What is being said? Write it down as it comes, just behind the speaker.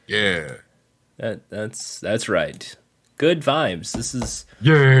Yeah. That's right. Good vibes. This is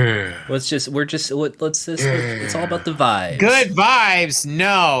Yeah. let's it's all about the vibes. Good vibes.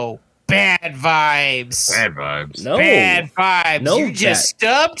 No. Bad vibes. Bad vibes. No. Bad vibes. No You just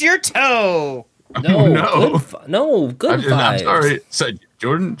stubbed your toe. No. No. Good vibes. I'm sorry. So,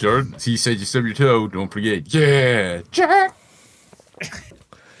 Jordan, he said you stub your toe. Don't forget. Yeah. Jack.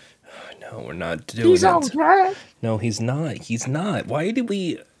 No, we're not doing that. No, he's not. He's not. Why did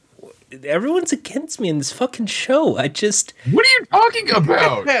we... Everyone's against me in this fucking show. What are you talking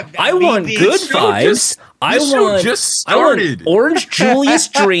about? I want good vibes. I want Orange Julius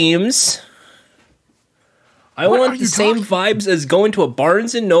Dreams. I want the same vibes as going to a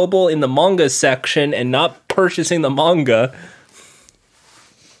Barnes and Noble in the manga section and not purchasing the manga.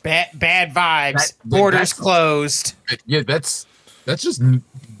 Bad vibes. Borders closed. Yeah, that's just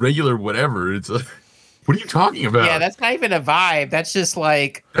regular whatever. It's what are you talking about? Yeah, that's not even a vibe. That's just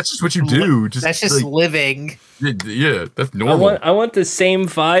like... That's just what you do. That's just like, living. Yeah, that's normal. I want the same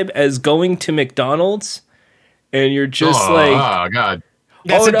vibe as going to McDonald's and you're just oh God.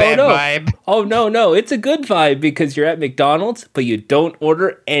 That's a bad vibe. Oh, no. It's a good vibe because you're at McDonald's, but you don't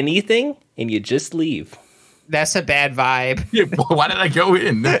order anything and you just leave. That's a bad vibe. Yeah, well, why did I go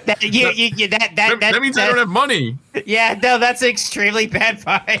in? That means I don't have money. Yeah, no, that's an extremely bad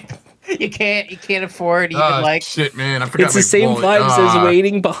vibe. You can't afford even shit, man. I forgot. It's the same vibes as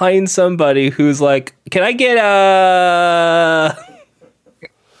waiting behind somebody who's like, "Can I get a?"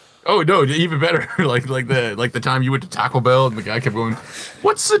 Oh no, even better. like the time you went to Taco Bell and the guy kept going,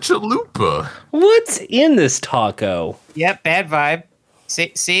 "What's a chalupa? What's in this taco?" Yep, bad vibe.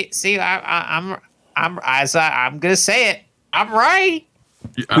 See, I'm gonna say it. I'm right.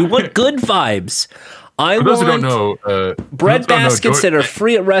 We want good vibes. For those who don't know, bread baskets that are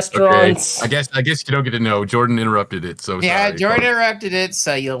free at restaurants. Okay. I guess you don't get to know. Jordan interrupted it, so yeah, sorry. Jordan interrupted it,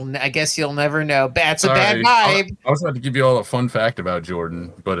 so I guess you'll never know. That's a bad vibe. I was about to give you all a fun fact about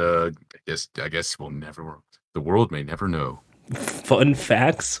Jordan, but I guess we'll never. The world may never know. Fun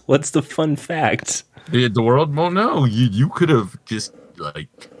facts? What's the fun fact? The world won't know. You could have just like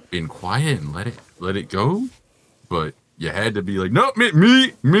been quiet and let it go, but you had to be like, no,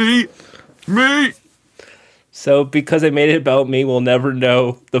 me. So because I made it about me, we'll never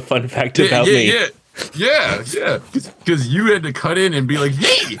know the fun fact about me. Yeah. Because you had to cut in and be like,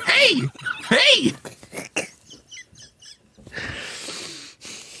 hey.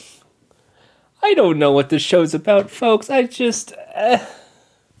 I don't know what this show's about, folks. I just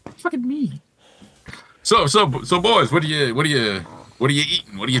fucking me. So boys, what are you eating?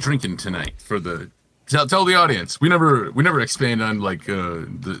 What are you drinking tonight for the? Tell the audience. We never expand on like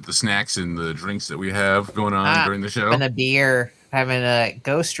the snacks and the drinks that we have going on during the show. Having a beer, having a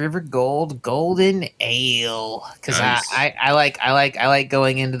Ghost River Gold Golden Ale because nice. I like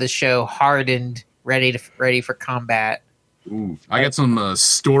going into the show hardened, ready for combat. Ooh, I got some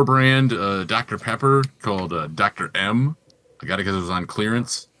store brand Dr. Pepper called Dr. M. I got it because it was on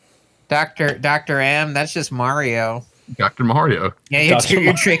clearance. Dr. M. That's just Mario. Dr. Mario. Yeah, you're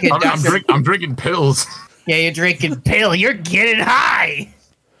drinking. I'm drinking pills. Yeah, you're drinking pill. You're getting high.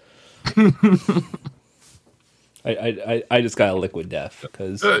 I just got a liquid death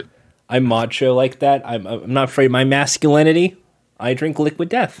because I'm macho like that. I'm not afraid of my masculinity. I drink liquid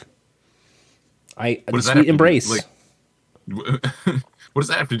death. The sweet embrace. What does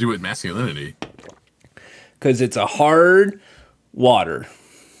that have to do with masculinity? Because it's a hard water.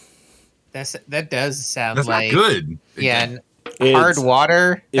 That does sound that's like not good. Yeah, hard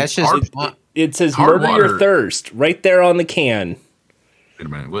water. That's just it says murder water. Your thirst right there on the can. Wait a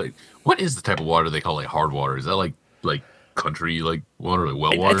minute. What is the type of water they call like hard water? Is that like country like water, like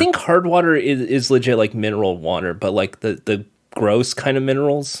well water? I think hard water is legit like mineral water, but like the gross kind of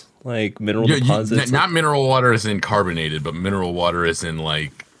minerals, like mineral deposits. Not mineral water is in carbonated, but mineral water is in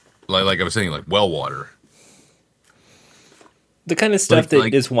like I was saying, like well water. The kind of stuff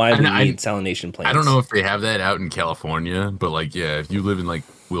that is why we need salination plants. I don't know if they have that out in California, but like, yeah, if you live in like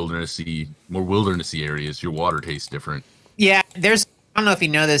more wildernessy areas, your water tastes different. Yeah, I don't know if you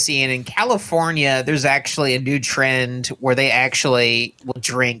know this, Ian. In California, there's actually a new trend where they actually will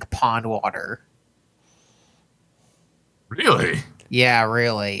drink pond water. Really? Yeah,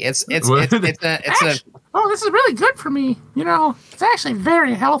 really. It's this is really good for me. You know, it's actually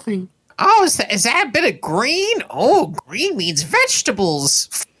very healthy. Oh, is that a bit of green? Oh, green means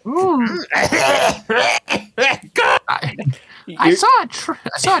vegetables. I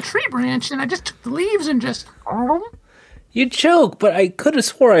saw a tree branch and I just took the leaves and just. You joke, but I could have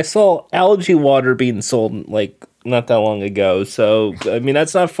swore I saw algae water being sold like not that long ago. So I mean,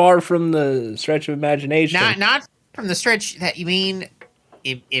 that's not far from the stretch of imagination. Not from the stretch that you mean.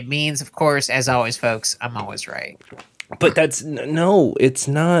 it means, of course, as always, folks, I'm always right. But it's not. It's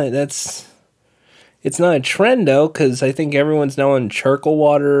not a trend though, because I think everyone's now on charcoal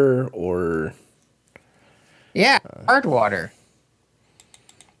water or hard water.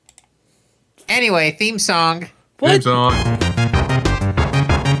 Anyway, theme song. What? Theme song.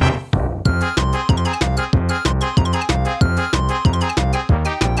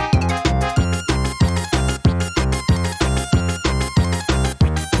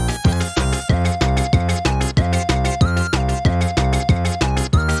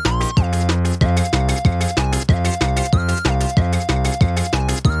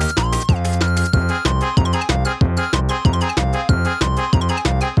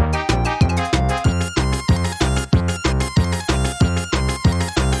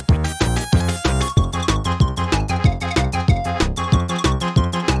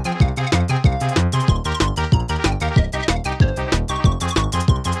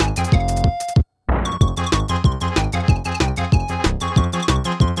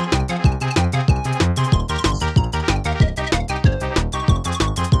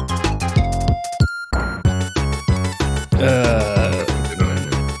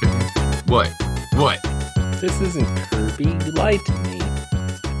 What? This isn't Kirby. You lied to me.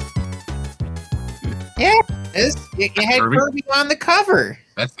 Yeah, it had Kirby on the cover.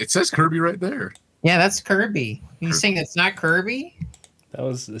 It says Kirby right there. Yeah, that's Kirby. You saying it's not Kirby? That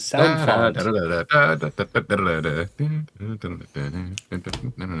was the sound font.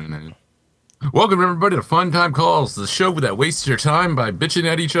 Welcome everybody to Fun Time Calls, the show that wastes your time by bitching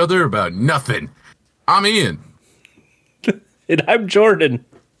at each other about nothing. I'm Ian. And I'm Jordan.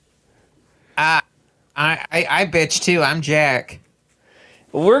 I bitch too. I'm Jack.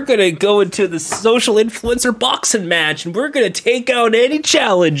 We're gonna go into the social influencer boxing match, and we're gonna take out any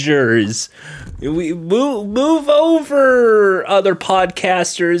challengers. We move over other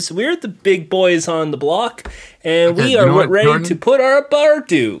podcasters. We're the big boys on the block, and we are ready Jordan? To put up our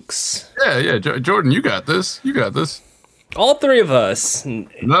dukes. Yeah, Jordan, you got this. All three of us.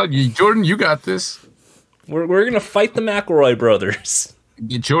 No, Jordan, you got this. We're gonna fight the McElroy brothers.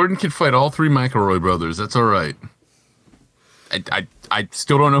 Jordan can fight all three McElroy brothers. That's all right. I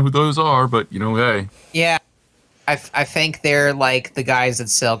still don't know who those are, but hey. Yeah, I think they're like the guys that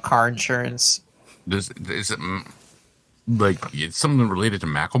sell car insurance. Is it like it's something related to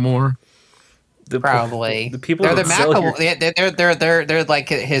Macklemore? Probably the people. They're the Macklemore. They're like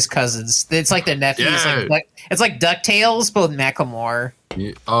his cousins. It's like the nephews. Yeah. It's like DuckTales, but with Macklemore.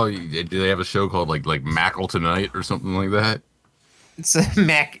 Yeah. Oh, do they have a show called like Mackle Tonight or something like that? It's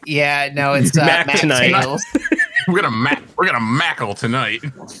Mac. Yeah, no, it's Mac Tonight. We're gonna Mackle tonight.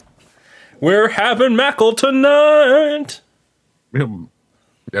 We're having Mackle tonight. Now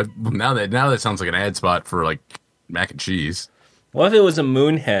that sounds like an ad spot for like mac and cheese. What if it was a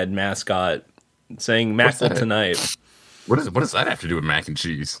Moonhead mascot saying Mackle tonight? What does that have to do with mac and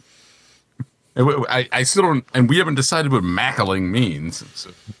cheese? I still don't, and we haven't decided what mackling means.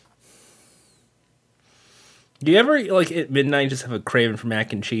 So. Do you ever like at midnight just have a craving for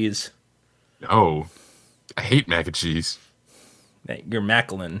mac and cheese? No, I hate mac and cheese. You're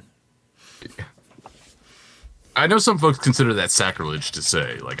mackling. I know some folks consider that sacrilege to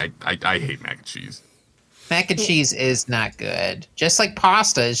say. Like I hate mac and cheese. Mac and cheese is not good. Just like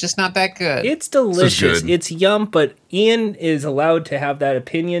pasta, it's just not that good. It's delicious. It's yum, but Ian is allowed to have that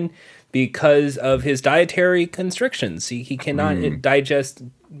opinion because of his dietary constrictions. He cannot digest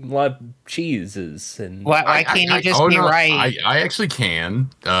a lot of cheeses. And why can't he just be right? I actually can.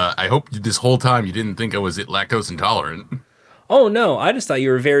 I hope this whole time you didn't think I was lactose intolerant. Oh, no. I just thought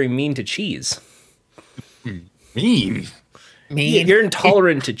you were very mean to cheese. Mean? You're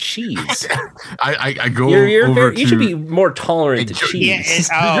intolerant to cheese. I go over you should be more tolerant to cheese.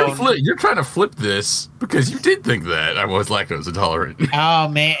 You're trying to flip this because you did think that I was lactose intolerant. Oh,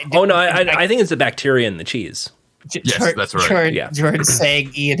 man. Oh, no. I think it's the bacteria in the cheese. Yes, that's right. Jordan's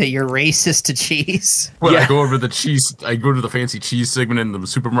saying, Ian, that you're racist to cheese. Well, I go over the cheese. I go to the fancy cheese segment in the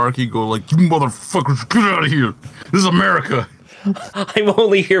supermarket. Go like, you motherfuckers, get out of here! This is America. I'm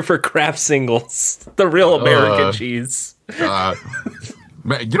only here for Kraft Singles, the real American cheese. Man,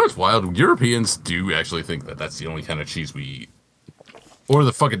 you know what's wild? Europeans do actually think that that's the only kind of cheese we eat, or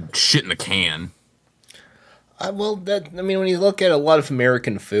the fucking shit in the can. When you look at a lot of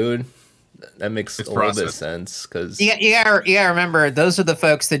American food. That makes a little bit of sense because you gotta remember those are the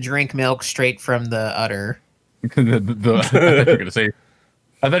folks that drink milk straight from the udder. I thought you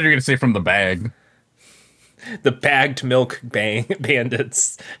were gonna say from the bag. The bagged milk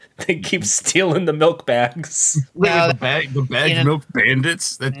bandits. They keep stealing the milk bags. The bagged milk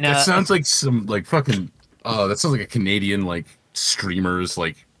bandits. That sounds like some like fucking. Oh, that sounds like a Canadian like streamers,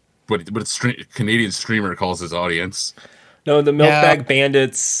 like what Canadian streamer calls his audience. No, the Milkbag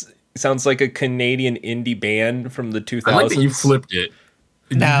Bandits sounds like a Canadian indie band from the 2000s. I like that you flipped it.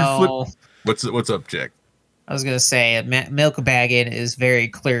 No. What's up, Jack? I was gonna say Milkbaggin is very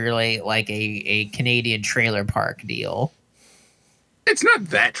clearly like a Canadian trailer park deal. It's not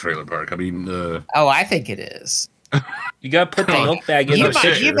that trailer park. I mean, oh, I think it is. You got to put the milk bag in the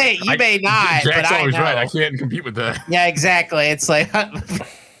picture. You may not. Jack's but always I know. right. I can't compete with that. Yeah, exactly. It's like,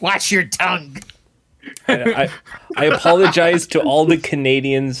 watch your tongue. I apologize to all the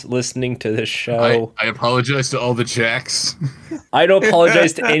Canadians listening to this show. I apologize to all the Jacks. I don't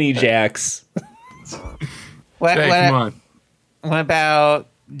apologize to any Jacks. Come on. What about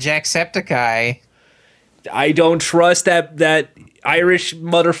Jacksepticeye? I don't trust that Irish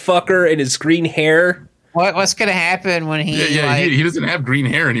motherfucker and his green hair. What's gonna happen when he? He doesn't have green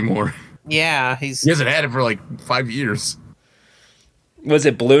hair anymore. Yeah, he hasn't had it for like 5 years. Was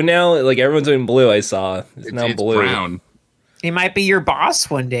it blue now? Like everyone's doing blue. I saw it's now blue. Brown. He might be your boss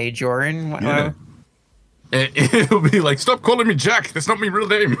one day, Jordan. Yeah. It'll be like, stop calling me Jack. That's not my real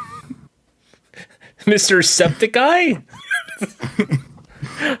name. Mr. Septic Eye?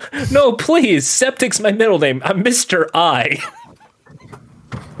 No, please. Septic's my middle name. I'm Mr. I.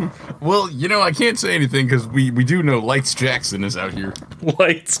 Well, I can't say anything because we do know Lights Jackson is out here.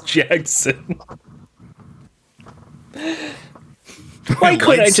 Lights Jackson. Why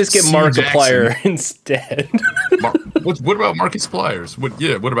couldn't I just get Markiplier instead? What about Markipliers?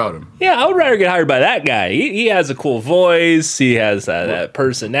 What about him? Yeah, I would rather get hired by that guy. He has a cool voice. He has that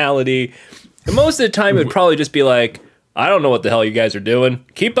personality. And most of the time, it would probably just be like, I don't know what the hell you guys are doing.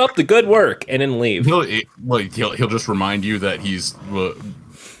 Keep up the good work, and then leave. He'll just remind you that he's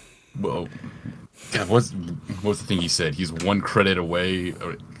God, what's the thing he said? He's one credit away.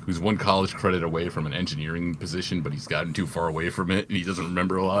 Who's one college credit away from an engineering position, but he's gotten too far away from it, and he doesn't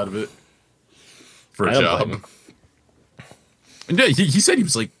remember a lot of it for a job. And yeah, he said he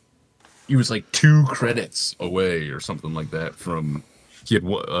was like 2 credits away or something like that from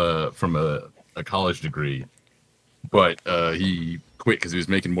from a college degree, but he quit because he was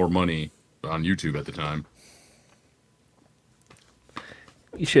making more money on YouTube at the time.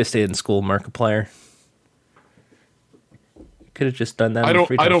 You should have stayed in school, Markiplier. Could have just done that. I don't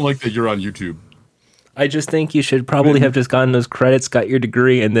like that you're on YouTube. I just think you should probably have just gotten those credits, got your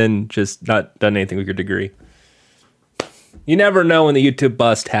degree, and then just not done anything with your degree. You never know when the YouTube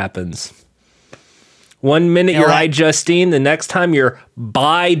bust happens. 1 minute you're iJustine, the next time you're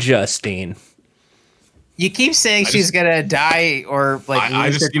by Justine. You keep saying she's gonna die or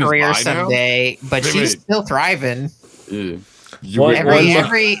lose her career someday, but she's still thriving. Yeah.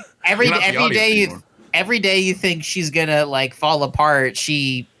 Every day you think she's gonna fall apart,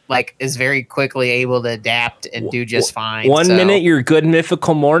 she is very quickly able to adapt and do just fine. One minute you're good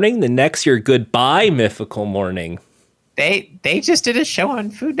Mythical Morning, the next you're goodbye Mythical Morning. They just did a show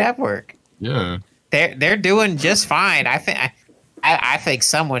on Food Network. Yeah. They're doing just fine. I think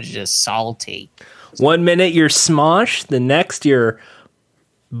someone's just salty. 1 minute you're Smosh, the next you're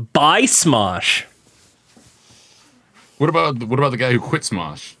by Smosh. What about the guy who quit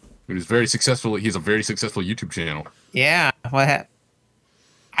Smosh? He was very successful. He has a very successful YouTube channel. Yeah.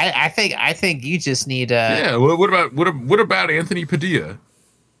 I think you just need a. Yeah. What about Anthony Padilla?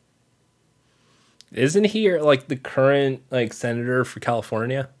 Isn't he the current senator for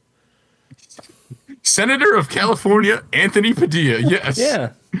California? Senator of California, Anthony Padilla. Yes.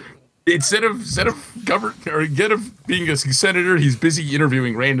 Yeah. Instead of being a senator, he's busy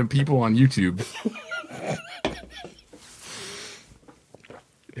interviewing random people on YouTube.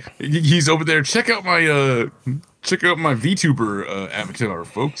 He's over there. Check out my VTuber avatar,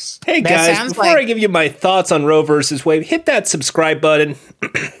 folks. Hey guys, before I give you my thoughts on Roe versus Wade, hit that subscribe button.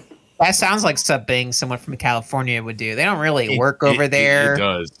 That sounds like something someone from California would do. They don't really work over there. It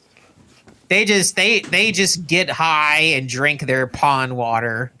does. They just get high and drink their pond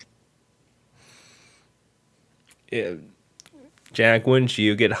water. Yeah. Jack, wouldn't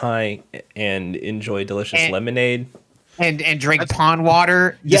you get high and enjoy delicious lemonade? And drink pond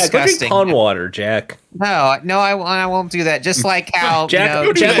water? Yeah, go drink pond water, Jack. No, I won't do that. Just like how Jack,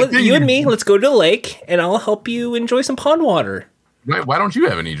 you and me, let's go to the lake, and I'll help you enjoy some pond water. Why don't you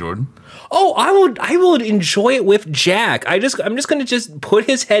have any, Jordan? Oh, I will enjoy it with Jack. I'm just going to put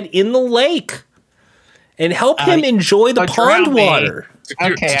his head in the lake and help him enjoy the pond water.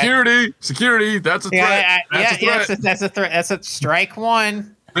 Security. That's a threat. That's a threat. That's a strike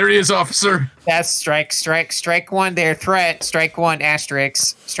one. There he is, officer. That's strike one there. Threat. Strike one.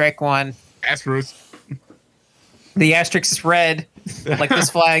 Asterisk. Strike one. Asterisk. The asterisk is red, like this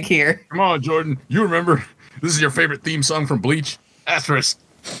flag here. Come on, Jordan. You remember This is your favorite theme song from Bleach? Asterisk.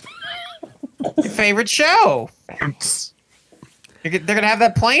 Your favorite show. They're gonna have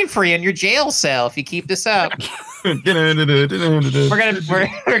that playing for you in your jail cell if you keep this up. we're gonna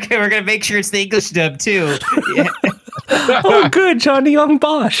make sure it's the English dub too. Yeah. Oh, good, Johnny Young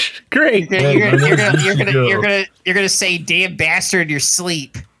Bosch. Great. You're gonna say "damn bastard" in your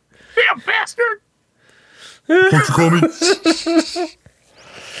sleep. Damn bastard. Don't you call me?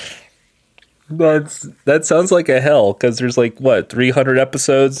 That sounds like a hell because there's like what 300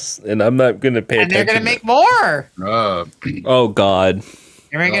 episodes, and I'm not gonna pay attention. And they're gonna make more. Oh God.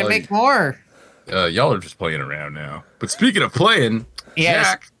 They're gonna make more. Y'all are just playing around now. But speaking of playing,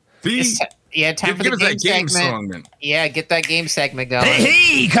 Jack, time for the game segment. Yeah, get that game segment going.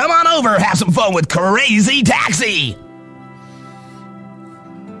 Hey, come on over, have some fun with Crazy Taxi.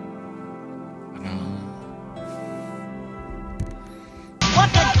 What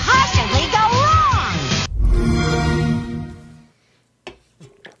could possibly go wrong?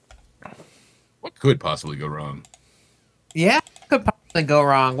 What could possibly go wrong? Yeah, could possibly go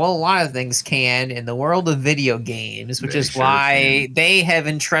wrong. Well, a lot of things can in the world of video games, which is why they have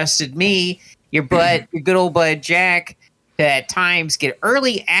entrusted me, your good old bud Jack, to at times get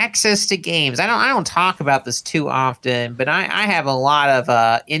early access to games. I don't talk about this too often, but I have a lot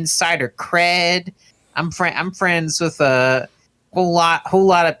of insider cred. I'm friends with a whole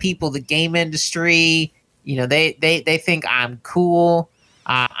lot of people in the game industry. You know, they think I'm cool.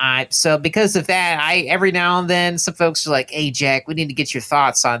 So because of that, every now and then some folks are like, "Hey Jack, we need to get your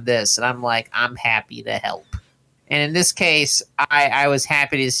thoughts on this," and I'm like, "I'm happy to help." And in this case, I was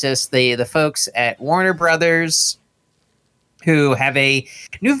happy to assist the folks at Warner Brothers, who have a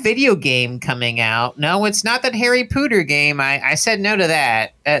new video game coming out. No, it's not that Harry Potter game. I said no to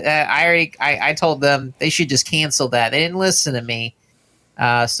that. I told them they should just cancel that. They didn't listen to me.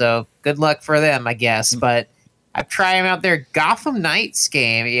 So good luck for them, I guess. But I'm trying out their Gotham Knights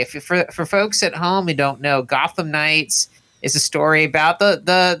game. If for folks at home who don't know, Gotham Knights is a story about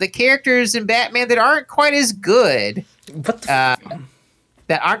the characters in Batman that aren't quite as good. That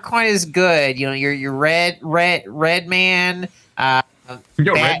aren't quite as good. You know, your Red Man. Red Man? Yeah,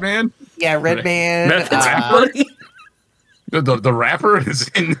 Red Man. The rapper is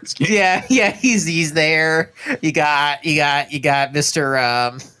in this game. Yeah, he's there. You got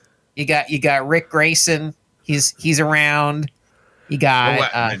Mr. You got Rick Grayson. He's around. You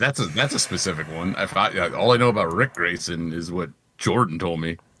got that's a specific one. All I know about Rick Grayson is what Jordan told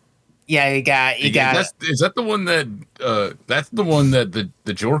me. Yeah, you got. Is that the one that that's the one that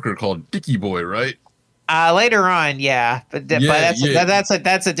the Joker called Dicky Boy, right? Later on, yeah, but that's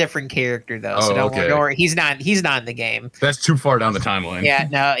a different character though. So don't worry, he's not in the game. That's too far down the timeline. Yeah,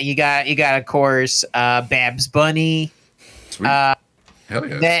 no, you got of course Babs Bunny. Sweet. Hell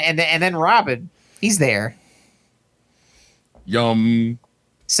yeah. And then Robin, he's there. Yum.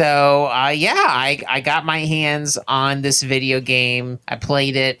 So I got my hands on this video game. I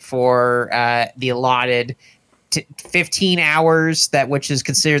played it for the allotted 15 hours, which is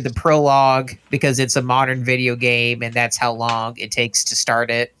considered the prologue because it's a modern video game and that's how long it takes to start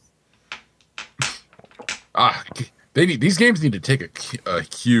it. These games need to take a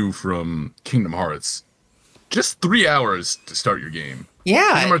cue from Kingdom Hearts. Just 3 hours to start your game. Yeah.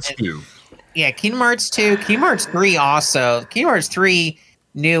 Kingdom Hearts 2. Yeah, Kingdom Hearts 2, Kingdom Hearts 3 also. Kingdom Hearts 3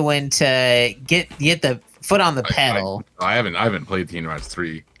 knew when to get the foot on the pedal. I haven't played Kingdom Hearts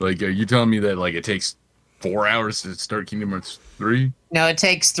 3. Like, are you telling me that like it takes 4 hours to start Kingdom Hearts 3? No, it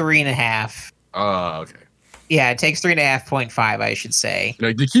takes 3.5. Okay. Yeah, it takes 3.5.5, I should say.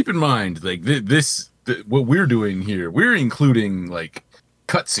 Like, to keep in mind, like what we're doing here, we're including like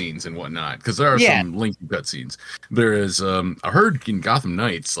cutscenes and whatnot because there are some lengthy cutscenes. There is I heard in Gotham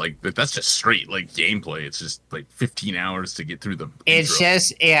Knights like that's just straight like gameplay. It's just like 15 hours to get through the it's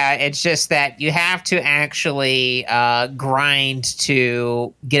just that you have to actually grind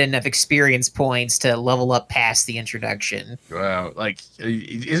to get enough experience points to level up past the introduction. Wow, like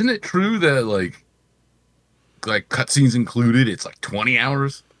isn't it true that like cutscenes included it's like 20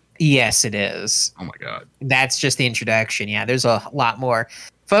 hours? Yes, it is. Oh my god. That's just the introduction. Yeah, there's a lot more.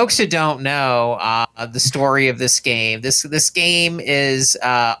 Folks who don't know the story of this game, this game is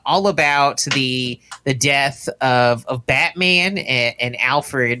all about the death of Batman and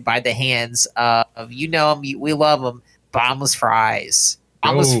Alfred by the hands of, you know him, we love him, Bombless Fries.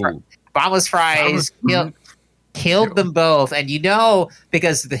 Bombless Fries killed them both. And you know,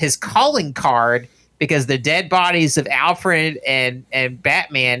 because his calling card, because the dead bodies of Alfred and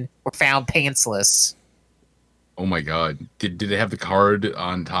Batman were found pantsless. Oh my god. Did they have the card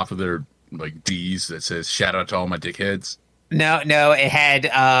on top of their like D's that says shout out to all my dickheads? No, it had,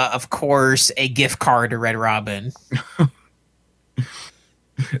 of course, a gift card to Red Robin.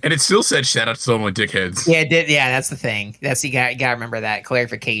 And it still said shout out to all my dickheads. Yeah, it did. Yeah, that's the thing. You got to remember that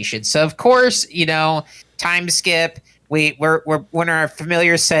clarification. So, of course, time skip. We're in our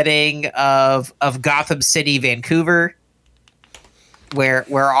familiar setting of Gotham City, Vancouver,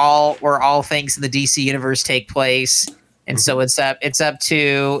 where all things in the DC universe take place. And so it's up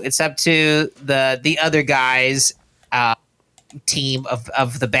to the other guys team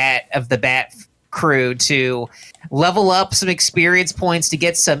of the Bat crew to level up some experience points to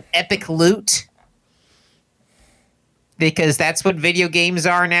get some epic loot, because that's what video games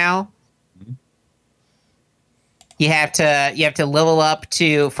are now. You have to level up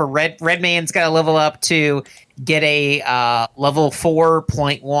for Redman's got to level up to get a level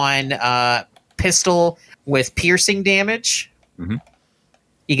 4.1 pistol with piercing damage. Mm-hmm.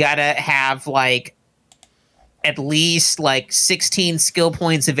 You got to have at least 16 skill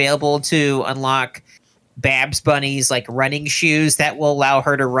points available to unlock Babs Bunny's running shoes that will allow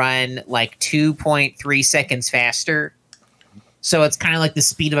her to run 2.3 seconds faster. So it's kind of like the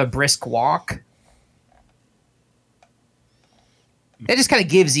speed of a brisk walk. That just kind of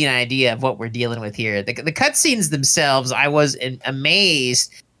gives you an idea of what we're dealing with here. The cutscenes themselves, I was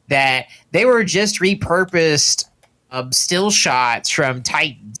amazed that they were just repurposed still shots from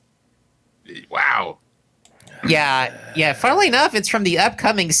Titans. Wow. Yeah. Funnily enough, it's from the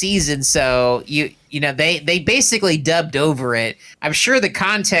upcoming season, so they basically dubbed over it. I'm sure the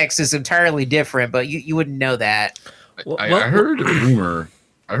context is entirely different, but you wouldn't know that. I heard a rumor.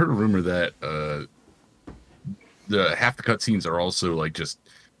 That the half the cutscenes are also just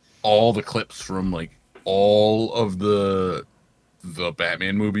all the clips from all of the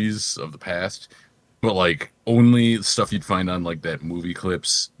Batman movies of the past, but only stuff you'd find on that Movie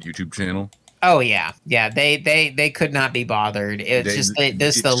Clips YouTube channel. Oh yeah. They could not be bothered. It's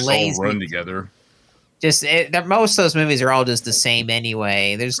the lazy all run together. Most of those movies are all just the same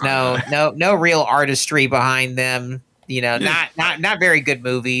anyway. There's no real artistry behind them. Not very good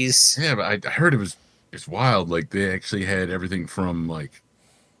movies. Yeah, but I heard it's wild. They actually had everything from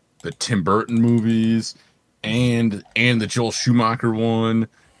the Tim Burton movies and the Joel Schumacher one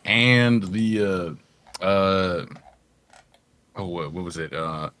and the what was it?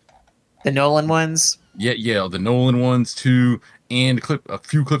 The Nolan ones? Yeah, the Nolan ones too, and a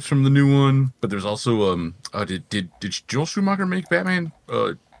few clips from the new one. But there's also did Joel Schumacher make Batman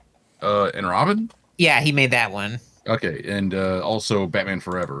and Robin? Yeah, he made that one. Okay, and also Batman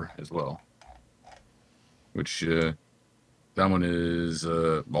Forever as well, which that one is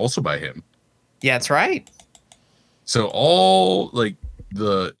also by him. Yeah, that's right. So all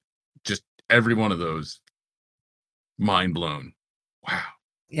just every one of those, mind blown. Wow.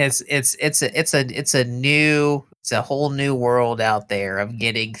 It's a whole new world out there of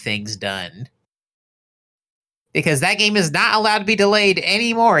getting things done. Because that game is not allowed to be delayed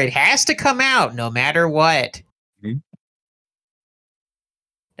anymore. It has to come out no matter what. Mm-hmm.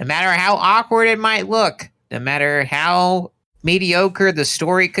 No matter how awkward it might look, no matter how mediocre the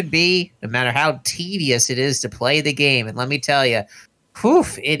story could be, no matter how tedious it is to play the game. And let me tell you,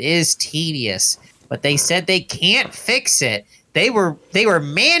 it is tedious. But they said they can't fix it. They were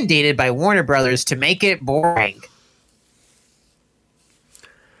mandated by Warner Brothers to make it boring.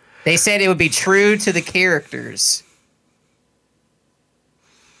 They said it would be true to the characters.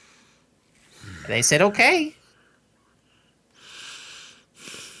 They said, okay.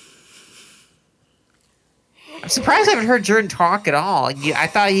 I'm surprised I haven't heard Jordan talk at all. I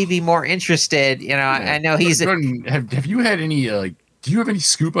thought he'd be more interested. I know he's... Jordan, have you had any... do you have any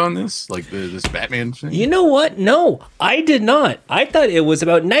scoop on this? This Batman thing? You know what? No, I did not. I thought it was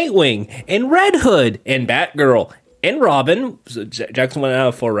about Nightwing and Red Hood and Batgirl and Robin. So Jackson went out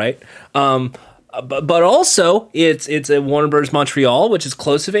of 4, right? But also it's a Warner Bros. Montreal, which is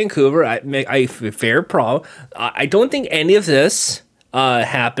close to Vancouver. Fair problem. I don't think any of this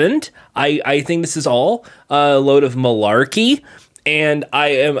happened. I think this is all a load of malarkey. And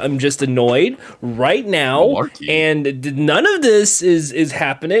I'm just annoyed right now. Malarkey. And none of this is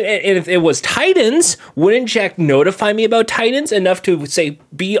happening. And if it was Titans, wouldn't Jack notify me about Titans enough to say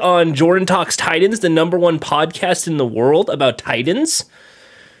be on Jordan Talks Titans, the #1 podcast in the world about Titans?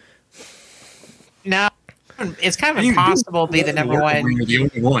 No, it's kind of impossible to be the #1. The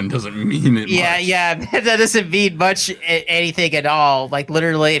only one doesn't mean it. Yeah, that doesn't mean much anything at all.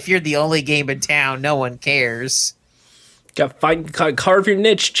 Literally, if you're the only game in town, no one cares. Carve your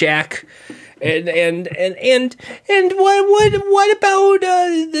niche, Jack. And what about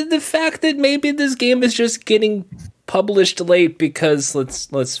the fact that maybe this game is just getting published late because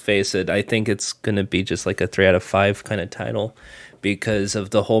let's face it, I think it's gonna be just like a 3 out of 5 kind of title because of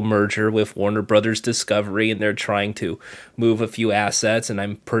the whole merger with Warner Brothers Discovery, and they're trying to move a few assets, and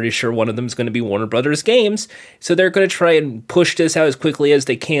I'm pretty sure one of them is going to be Warner Brothers Games, so they're going to try and push this out as quickly as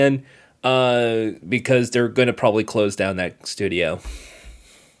they can because they're going to probably close down that studio.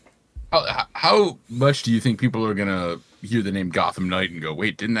 How much do you think people are gonna hear the name Gotham Knight and go,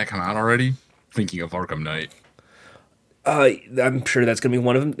 wait, didn't that come out already? Thinking of Arkham Knight. I'm sure that's going to be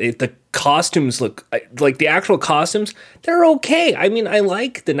one of them. The costumes look like the actual costumes. They're okay. I mean, I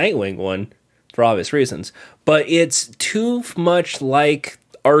like the Nightwing one for obvious reasons, but it's too much like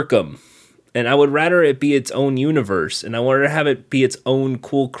Arkham. And I would rather it be its own universe, and I want to have it be its own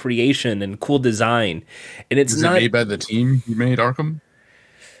cool creation and cool design. And it's not made by the team who made Arkham.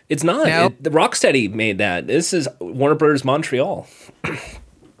 It's not. No. The Rocksteady made that. This is Warner Brothers Montreal,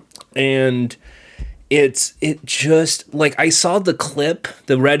 and it just like I saw the clip,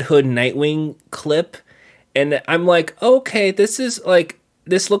 the Red Hood Nightwing clip, and I'm like, okay, this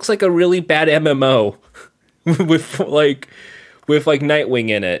looks like a really bad MMO with Nightwing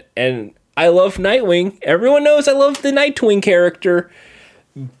in it, and I love Nightwing. Everyone knows I love the Nightwing character,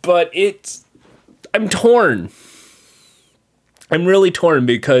 but I'm torn. I'm really torn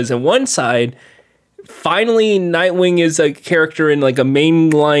because on one side, finally Nightwing is a character in like a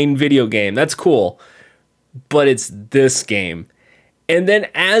mainline video game. That's cool. But it's this game. And then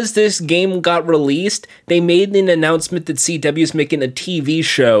as this game got released, they made an announcement that CW is making a TV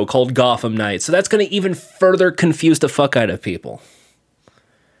show called Gotham Knights. So that's going to even further confuse the fuck out of people.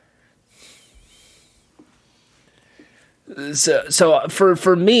 So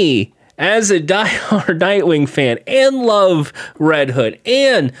for me, as a diehard Nightwing fan and love Red Hood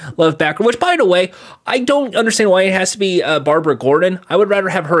and love Batgirl, which, by the way, I don't understand why it has to be Barbara Gordon. I would rather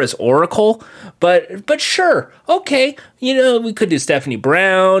have her as Oracle, but sure, okay. You know, we could do Stephanie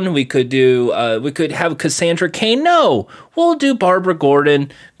Brown. We could have Cassandra Cain. No, we'll do Barbara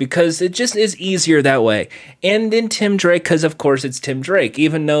Gordon because it just is easier that way. And then Tim Drake, because of course it's Tim Drake.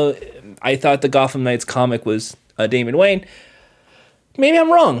 Even though I thought the Gotham Knights comic was Damian Wayne, maybe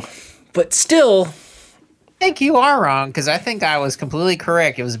I'm wrong. But still, I think you are wrong because I think I was completely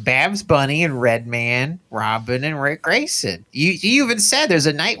correct. It was Babs Bunny and Redman, Robin and Rick Grayson. You even said there's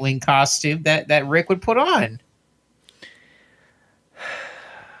a Nightwing costume that Rick would put on.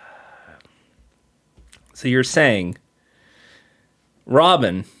 So you're saying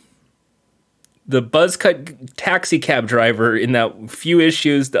Robin, the buzzcut taxi cab driver in that few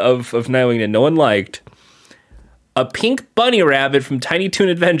issues of Nightwing that no one liked, a pink bunny rabbit from Tiny Toon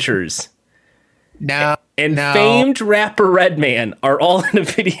Adventures, No. famed rapper Redman are all in a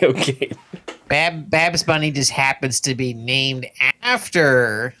video game. Babs Bunny just happens to be named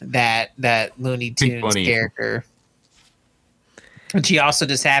after that Looney Tunes character. And she also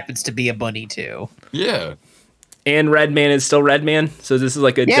just happens to be a bunny too. Yeah. And Redman is still Redman? So this is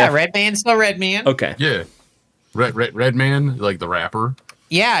like a... Redman's still Redman. Okay. Yeah. Redman, like the rapper.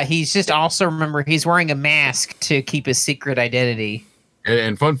 Yeah, he's just also, remember, he's wearing a mask to keep his secret identity.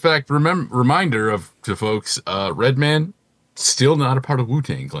 And fun fact, reminder to folks, Redman, still not a part of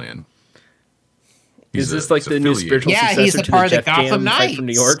Wu-Tang Clan. Is this like the new spiritual successor he's a to part the of the Jeff Gotham Jam Fight Knights from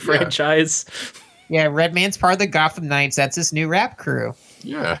New York franchise? Yeah, Redman's part of the Gotham Knights. That's his new rap crew.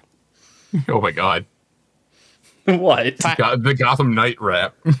 Yeah. Oh my God. What? The Gotham Knight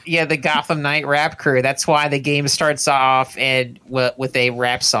rap. Yeah, the Gotham Knight rap crew. That's why the game starts off with a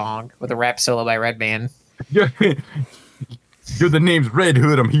rap song, with a rap solo by Redman. You're the name's Red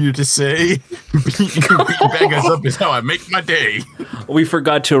Hood, I'm here to say. Beating bag us up is how I make my day. We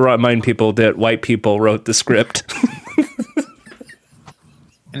forgot to remind people that white people wrote the script.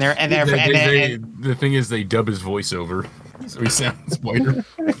 The thing is, they dub his voice over, so he sounds whiter.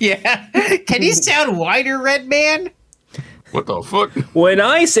 Yeah. Can he sound whiter, Redman? What the fuck? When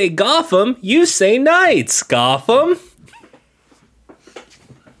I say Gotham, you say Knights, Gotham.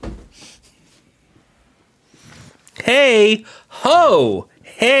 Hey ho!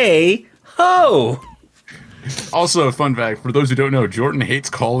 Hey ho! Also, a fun fact for those who don't know, Jordan hates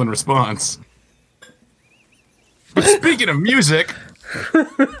call and response. But speaking of music,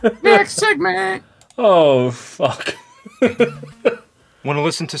 next segment. Oh fuck! Want to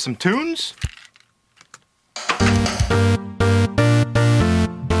listen to some tunes?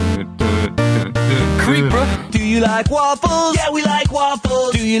 Creeper, do you like waffles? Yeah, we like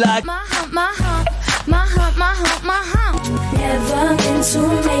waffles. Do you like My hump, my hump, my hump, my hump, my hump. Never meant to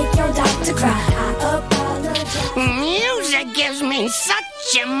make your doctor cry. I apologize. Music gives me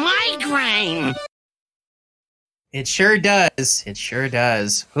such a migraine. It sure does. It sure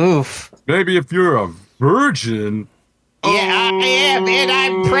does. Oof. Maybe if you're a virgin, Yeah, I am, and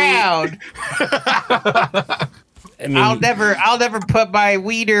I'm proud. I mean, I'll never put my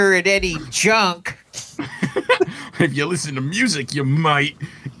wiener in any junk. If you listen to music, you might.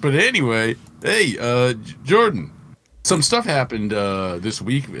 But anyway, hey, Jordan, some stuff happened this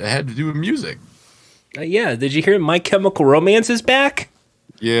week that had to do with music. yeah, did you hear My Chemical Romance is back?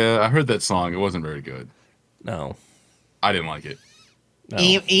 Yeah, I heard that song. It wasn't very good. No. I didn't like it. No.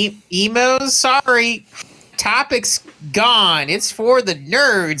 Emos, sorry. Topic's gone. It's for the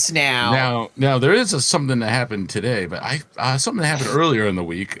nerds now. Now there is something that happened today, but something that happened earlier in the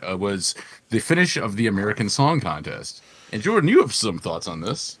week was the finish of the American Song Contest. And Jordan, you have some thoughts on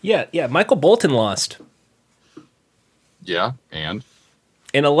this. Yeah, Michael Bolton lost. Yeah, and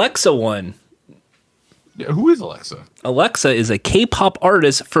Alexa won. Yeah, who is Alexa? Alexa is a K-pop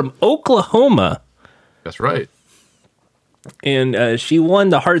artist from Oklahoma. That's right. And she won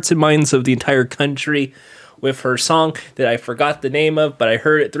the hearts and minds of the entire country with her song that I forgot the name of, but I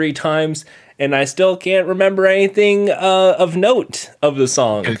heard it 3 times, and I still can't remember anything of note of the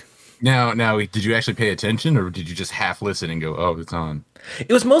song. Now, did you actually pay attention, or did you just half listen and go, "Oh, it's on"?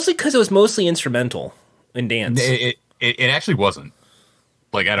 It was mostly because it was mostly instrumental and dance. It actually wasn't,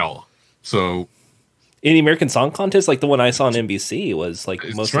 like, at all. So, in the American Song Contest, like the one I saw on NBC, was like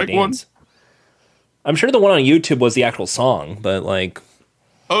mostly dance. I'm sure the one on YouTube was the actual song, but like...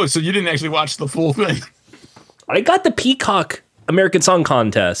 Oh, so you didn't actually watch the full thing? I got the Peacock American Song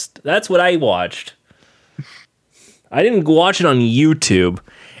Contest. That's what I watched. I didn't watch it on YouTube.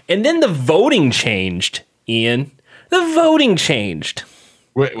 And then the voting changed, Ian. The voting changed.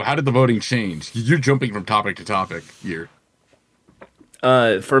 Wait, how did the voting change? You're jumping from topic to topic here.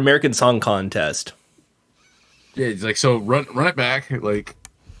 For American Song Contest. Yeah, it's like, so run it back. Like,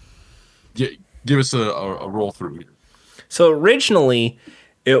 give us a roll through here. So originally,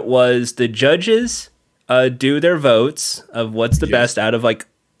 it was the judges do their votes of what's the best out of like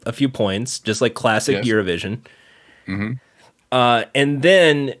a few points, just like classic Eurovision. Mm-hmm. And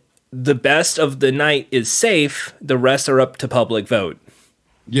then the best of the night is safe. The rest are up to public vote.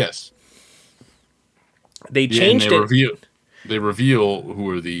 Yes. They changed it. They reveal who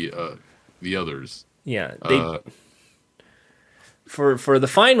are the others. Yeah. For the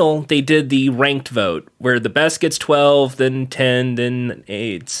final, they did the ranked vote, where the best gets 12, then 10, then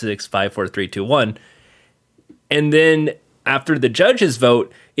 8, 6, 5, 4, 3, 2, 1. And then after the judges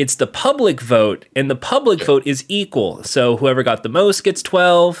vote, it's the public vote, and the public vote is equal. So whoever got the most gets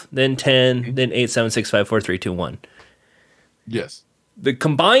 12, then 10, then 8, 7, 6, 5, 4, 3, 2, 1. Yes. The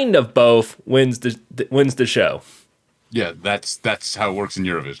combined of both wins the show. Yeah, that's how it works in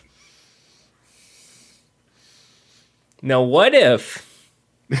Eurovision. Now, what if,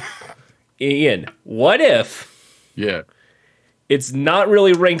 Ian, it's not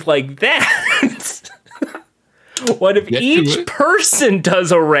really ranked like that? What if each person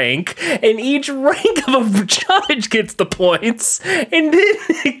does a rank, and each rank of a judge gets the points, and then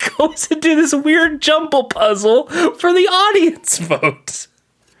it goes into this weird jumble puzzle for the audience vote?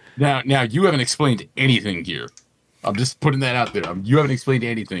 Now, you haven't explained anything here. I'm just putting that out there. You haven't explained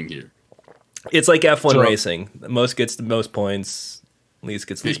anything here. It's like F1 racing. The most gets the most points, least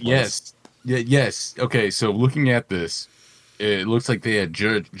gets least points. Yes. Okay, so looking at this, it looks like they had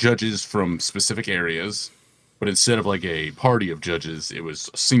judges from specific areas, but instead of like a party of judges, it was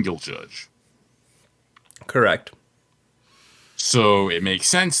a single judge. Correct. So it makes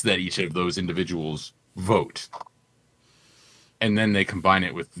sense that each of those individuals vote. And then they combine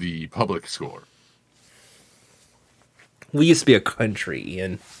it with the public score. We used to be a country,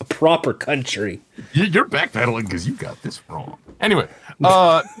 Ian. A proper country. You're backpedaling because you got this wrong. Anyway,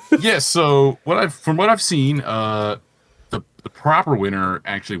 so from what I've seen, the proper winner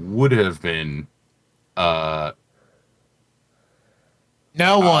actually would have been no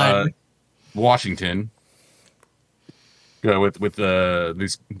one. Washington. With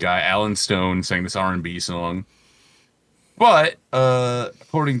this guy Alan Stone sang this R&B song. But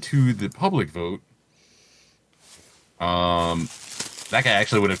according to the public vote, that guy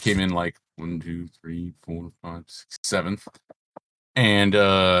actually would have came in like 1, 2, 3, 4, 5, 6, 7th. And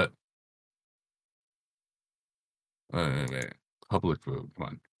public vote, come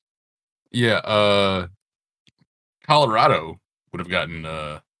on. Yeah, Colorado would have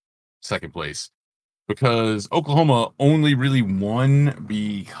gotten second place because Oklahoma only really won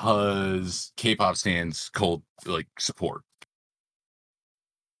because K-pop stands called like support.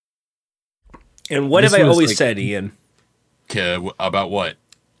 And what have I always said, Ian? About what?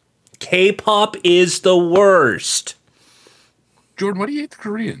 K-pop is the worst. Jordan, why do you hate the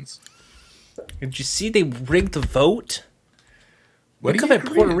Koreans? Did you see they rigged the vote? What could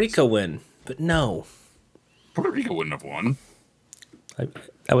Puerto Rico win? But no. Puerto Rico wouldn't have won.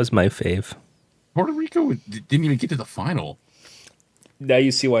 That was my fave. Puerto Rico didn't even get to the final. Now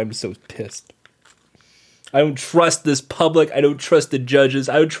you see why I'm so pissed. I don't trust this public. I don't trust the judges.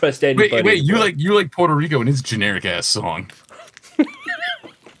 I don't trust anybody. Wait, you like Puerto Rico and his generic ass song. It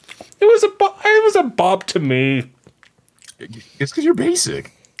was a bop to me. It's because you're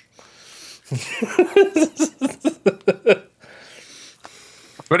basic.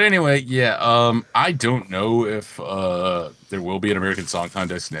 But anyway, yeah, I don't know if there will be an American Song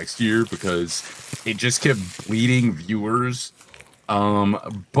Contest next year because it just kept bleeding viewers.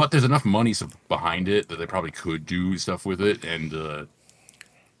 But there's enough money behind it that they probably could do stuff with it, and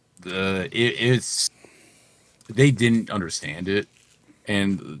they didn't understand it,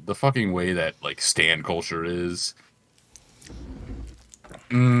 and the fucking way that like stan culture is.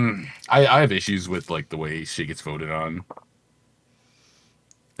 I have issues with like the way shit gets voted on.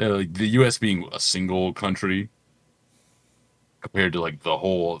 Like, the U.S. being a single country compared to like the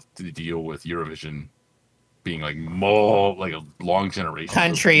whole deal with Eurovision being like more like a long generation.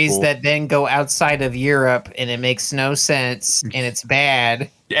 Countries that then go outside of Europe and it makes no sense and it's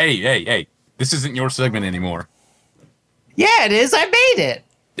bad. Hey! This isn't your segment anymore. Yeah, it is. I made it.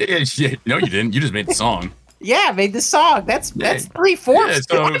 No, you didn't. You just made the song. Yeah, I made the song. That's 3/4. Yeah,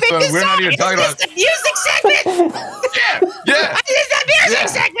 so we're not even talking about the music segment. Yeah. This is the music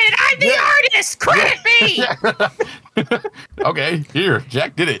segment. I'm the artist. Credit me. Okay, here,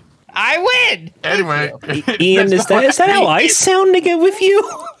 Jack did it. I win. Anyway, Ian, is that how I sound to get with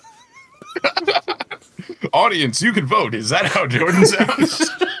you? Audience, you can vote. Is that how Jordan sounds?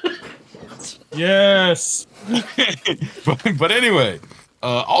 Yes. But anyway.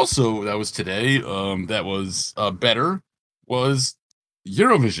 Also, that was today. That was better. Was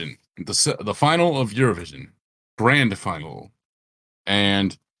Eurovision, the final of Eurovision, grand final,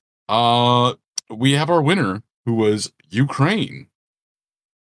 and we have our winner, who was Ukraine.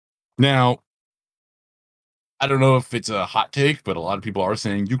 Now, I don't know if it's a hot take, but a lot of people are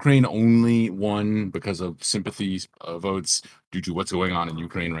saying Ukraine only won because of sympathy votes due to what's going on in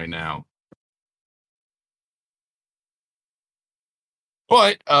Ukraine right now.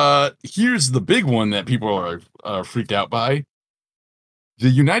 But here's the big one that people are freaked out by. The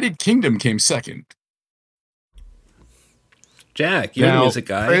United Kingdom came second. Jack, you're the music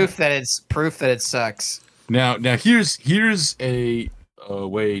guy. Proof that it sucks. Now here's a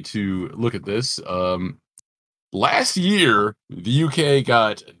way to look at this. Last year, the UK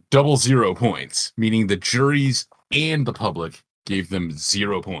got 0 points, meaning the juries and the public gave them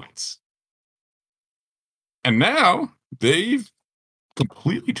 0 points. And now they've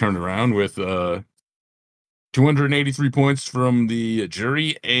completely turned around with 283 points from the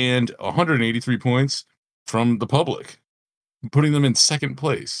jury and 183 points from the public, putting them in second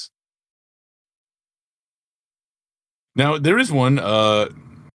place. Now, there is one,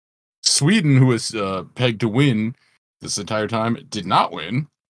 Sweden, who was pegged to win this entire time, did not win.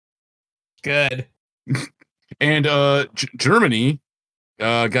 Good. And Germany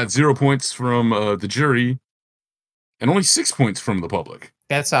got 0 points from the jury and only 6 points from the public.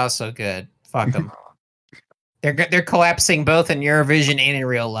 That's also good. Fuck them. They're collapsing both in Eurovision and in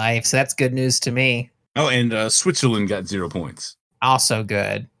real life, so that's good news to me. Oh, and Switzerland got 0 points. Also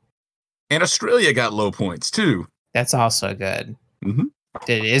good. And Australia got low points, too. That's also good. Mm-hmm.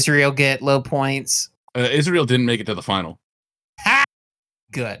 Did Israel get low points? Israel didn't make it to the final. Ha!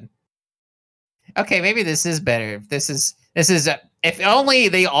 Good. Okay, maybe this is better. This is if only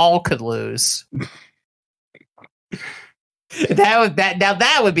they all could lose.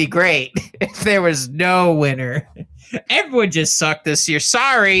 That would be great if there was no winner. Everyone just sucked this year.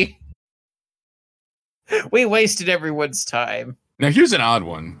 Sorry. We wasted everyone's time. Now here's an odd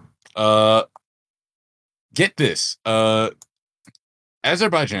one. Get this.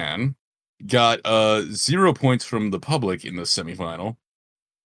 Azerbaijan got 0 points from the public in the semifinal,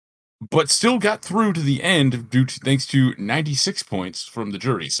 but still got through to the end thanks to 96 points from the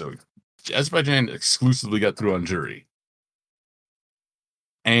jury. So Azerbaijan exclusively got through on jury.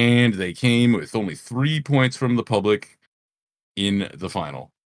 And they came with only 3 points from the public in the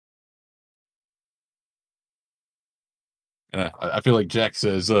final. And I feel like Jack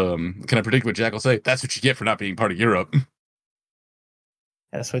says, can I predict what Jack will say? That's what you get for not being part of Europe.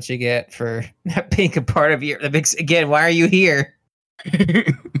 That's what you get for not being a part of Europe. Again, why are you here?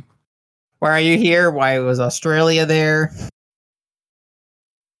 Why are you here? Why was Australia there?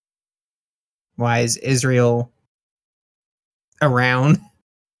 Why is Israel around?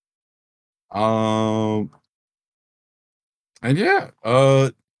 And yeah,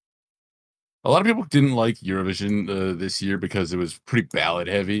 a lot of people didn't like Eurovision this year because it was pretty ballad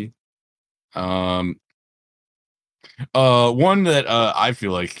heavy. One that I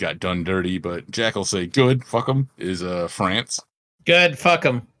feel like got done dirty, but Jack will say good, fuck them, is France. Good, fuck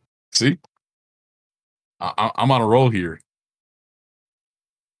them. See? I'm on a roll here.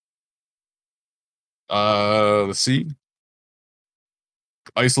 Let's see.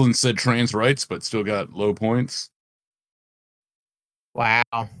 Iceland said trans rights, but still got low points. Wow.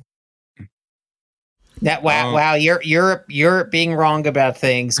 Wow, Europe being wrong about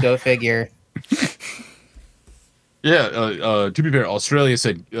things. Go figure. Yeah, to be fair, Australia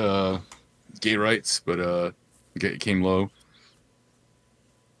said gay rights, but it came low.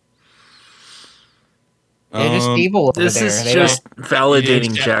 They're just evil over this there. Is just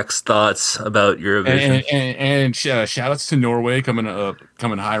validating Jack's thoughts about Eurovision. And shout outs to Norway coming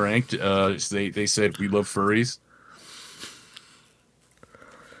high ranked. They said we love furries.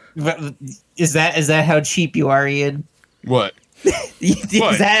 Is that how cheap you are, Ian? What?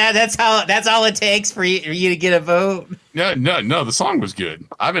 What? That's all it takes for you to get a vote? No. The song was good.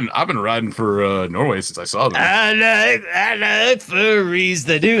 I've been riding for Norway since I saw them. I like furries.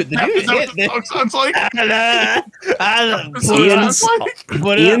 The dude sounds like. Put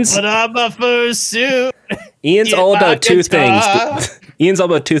on my fursuit. Ian's all about two things. Ian's all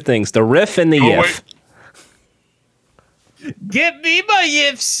about two things: the riff and the yiff. Get me my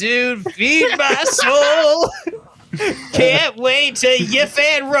yiff soon. Feed my soul. Can't wait to yiff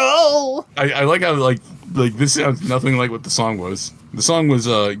and roll. I like how like this sounds nothing like what the song was. The song was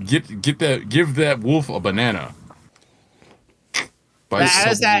give that wolf a banana.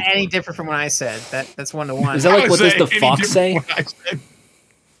 How is that any different from what I said? That's 1-1. Is that like what does the fox say?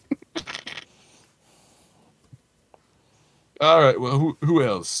 All right. Well, who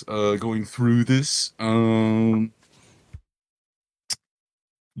else going through this?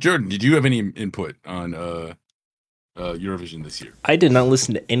 Jordan, did you have any input on Eurovision this year? I did not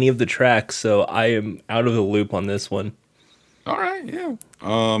listen to any of the tracks, so I am out of the loop on this one. All right, yeah.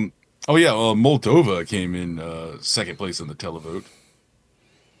 Moldova came in second place on the televote.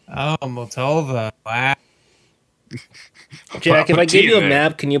 Oh, Moldova! Wow. Jack, if I give you a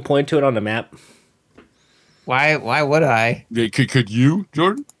map, can you point to it on the map? Why would I? Could you,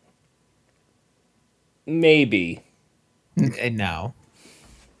 Jordan? Maybe. No.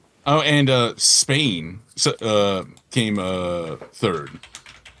 Oh, and Spain came third.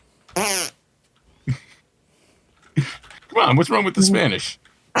 Come on, what's wrong with the Spanish?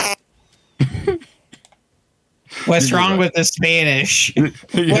 What's wrong with the Spanish?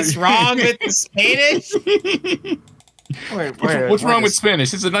 What's wrong with the Spanish? What's wrong with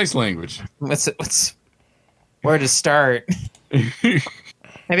Spanish? It's a nice language. Where to start?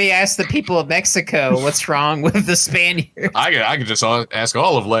 Maybe ask the people of Mexico what's wrong with the Spaniards. I could just ask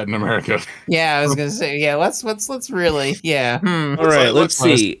all of Latin America. Yeah, I was gonna say. Yeah, let's really. Yeah. All right, let's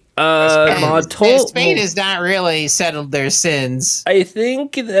see. Spain has not really settled their sins. I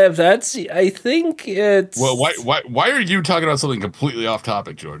think it's. Well, why are you talking about something completely off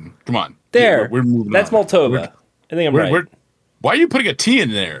topic, Jordan? Come on. There. We're moving That's on. Moldova. I think I'm right. Why are you putting a T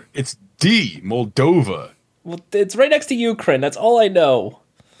in there? It's D, Moldova. Well, it's right next to Ukraine. That's all I know.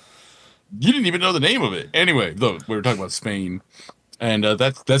 You didn't even know the name of it. Anyway, look, we were talking about Spain, and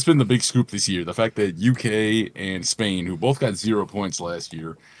that's been the big scoop this year. The fact that UK and Spain, who both got 0 points last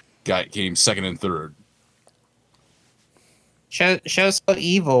year, came second and third. Shows how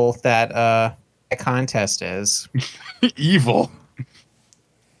evil that contest is. Evil.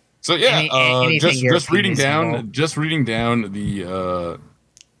 So yeah, just reading down the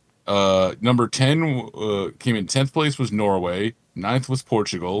number 10 came in 10th place was Norway, 9th was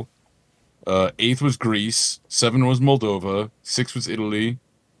Portugal. 8th was Greece, 7 was Moldova, 6 was Italy,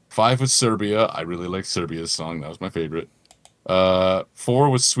 5 was Serbia. I really like Serbia's song. That was my favorite. 4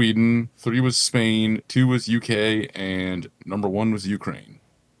 was Sweden, 3 was Spain, 2 was UK, and number 1 was Ukraine.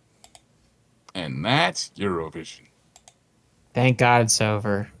 And that's Eurovision. Thank God it's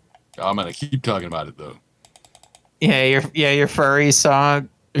over. I'm gonna keep talking about it though. Yeah, your furry song.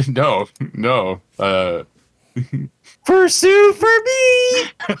 No. Pursue for me,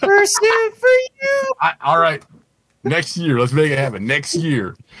 pursue for you. All right, next year, let's make it happen. Next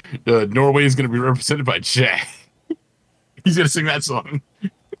year, Norway is going to be represented by Jack. He's going to sing that song.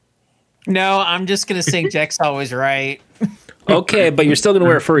 No, I'm just going to sing Jack's Always Right. Okay, but you're still going to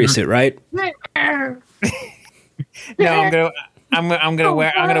wear a furry suit, right? No, I'm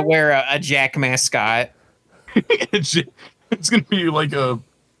gonna wear a Jack mascot. It's going to be like a.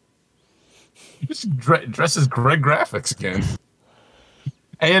 Just dress as Greg Graphics again,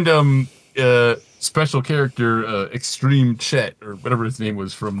 and special character Extreme Chet or whatever his name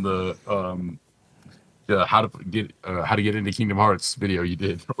was from the how to get into Kingdom Hearts video you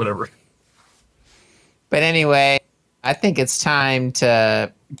did or whatever. But anyway, I think it's time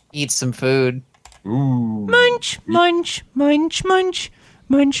to eat some food. Ooh. Munch, munch, munch, munch,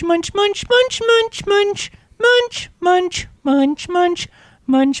 munch, munch, munch, munch, munch, munch, munch, munch, munch, munch,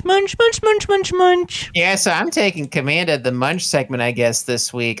 munch, munch, munch, munch, munch, munch. Yeah, so I'm taking command of the munch segment, I guess,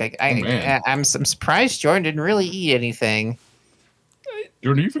 this week. I'm surprised Jordan didn't really eat anything.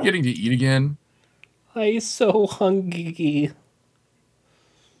 Jordan, are you forgetting to eat again? I'm so hungry.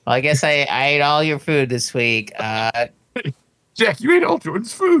 Well, I guess I ate all your food this week. Jack, you ate all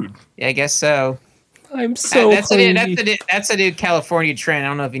Jordan's food. Yeah, I guess so. I'm so hungry. That's a new California trend. I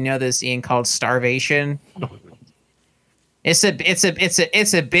don't know if you know this, Ian, called starvation. It's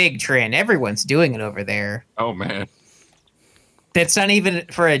a big trend. Everyone's doing it over there. Oh man. That's not even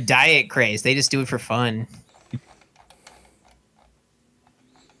for a diet craze. They just do it for fun.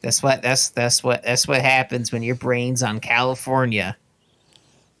 That's what happens when your brain's on California.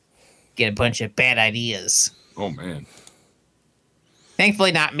 Get a bunch of bad ideas. Oh man.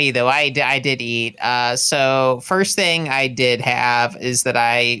 Thankfully, not me though. I did eat. So first thing I did have is that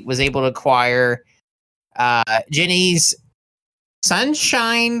I was able to acquire Jenny's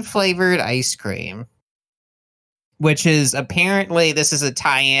Sunshine flavored ice cream, which is apparently this is a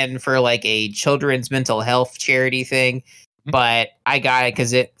tie-in for like a children's mental health charity thing. But I got it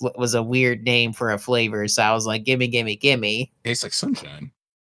because it was a weird name for a flavor. So I was like, gimme, gimme, gimme. Tastes like sunshine.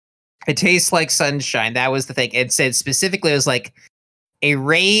 It tastes like sunshine. That was the thing. It said specifically it was like a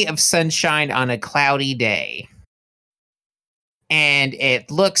ray of sunshine on a cloudy day. And it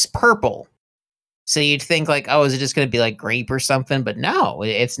looks purple. So you'd think like, oh, is it just going to be like grape or something? But no,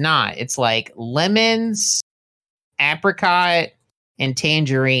 it's not. It's like lemons, apricot, and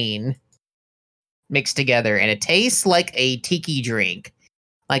tangerine mixed together. And it tastes like a tiki drink.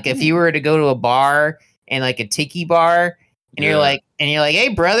 Like if you were to go to a bar and like a tiki bar and you're like, hey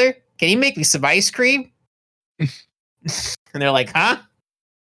brother, can you make me some ice cream? And they're like, huh?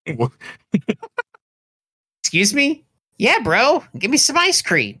 Excuse me? Yeah, bro. Give me some ice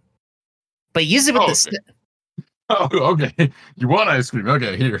cream. But use it with Oh, okay. You want ice cream?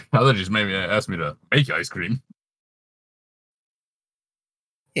 Okay, here. I thought you just maybe asked me to make ice cream.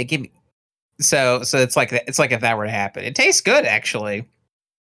 Yeah, give me. So it's like if that were to happen. It tastes good actually,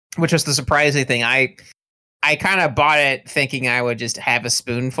 which was the surprising thing. I kind of bought it thinking I would just have a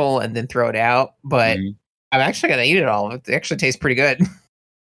spoonful and then throw it out, but I'm actually gonna eat it all. It actually tastes pretty good.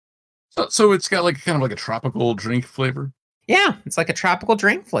 So it's got like kind of like a tropical drink flavor. Yeah, it's like a tropical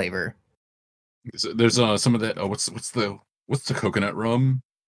drink flavor. So there's some of that. Oh, what's the coconut rum?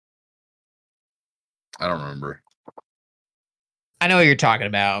 I don't remember. I know what you're talking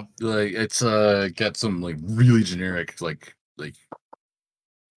about. Like it's got some like really generic like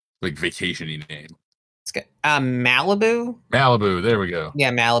vacation-y name. It's got Malibu. Malibu, there we go.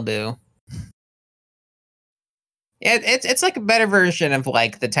 Yeah, Malibu. Yeah, it's like a better version of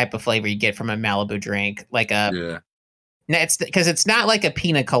like the type of flavor you get from a Malibu drink, like a. It's because it's not like a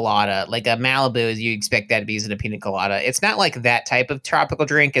pina colada. Like a Malibu, you expect that to be using a pina colada. It's not like that type of tropical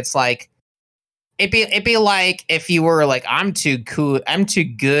drink. It's like it'd be like if you were like, I'm too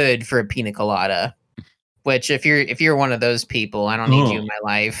good for a pina colada. Which if you're one of those people, I don't need you in my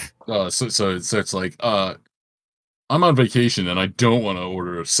life. So it's like I'm on vacation and I don't want to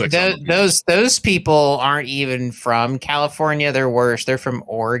order sex. Those people aren't even from California. They're worse. They're from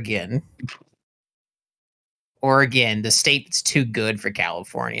Oregon. Oregon, the state that's too good for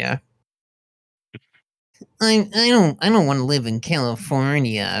California. I don't want to live in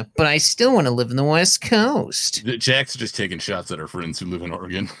California, but I still want to live in the West Coast. Jack's just taking shots at our friends who live in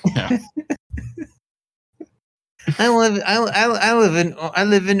Oregon. Yeah. I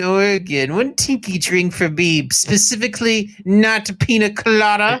live in Oregon. One tiki drink for me, specifically not pina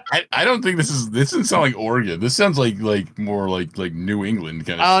colada. I don't think this doesn't sound like Oregon. This sounds like more like New England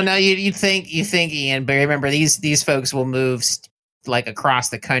kind of. Oh no, you think Ian, but remember these folks will move like across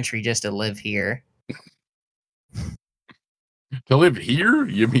the country just to live here. To live here?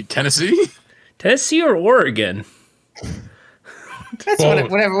 You mean Tennessee? Tennessee or Oregon? That's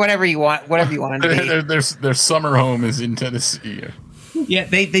whatever you want. Whatever you want to be. Their summer home is in Tennessee. Yeah,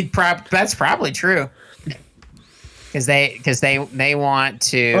 that's probably true. Because they want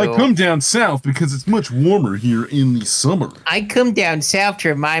to. I come down south because it's much warmer here in the summer. I come down south to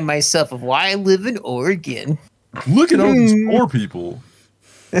remind myself of why I live in Oregon. Look at all these poor people.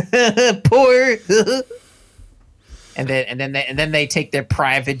 Poor. And then they take their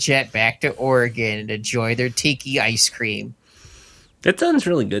private jet back to Oregon and enjoy their tiki ice cream. That sounds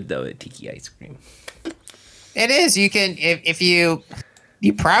really good though, a tiki ice cream. It is. You can if you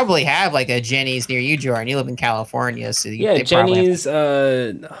probably have like a Jenny's near you, Jordan. You live in California, so Jenny's Jenny's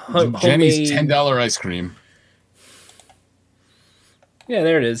 $10 ice cream. Yeah,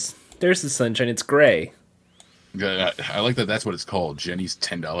 there it is. There's the sunshine. It's gray. Yeah, I like that. That's what it's called. Jenny's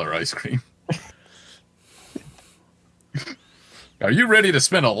 $10 ice cream. Are you ready to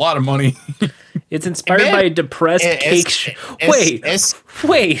spend a lot of money? It's inspired by a depressed cake. Wait,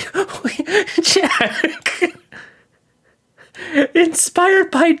 Jack. Inspired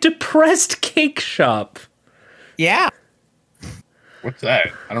by depressed cake shop. Yeah. What's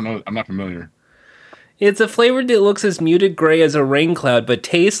that? I don't know. I'm not familiar. It's a flavor that looks as muted gray as a rain cloud, but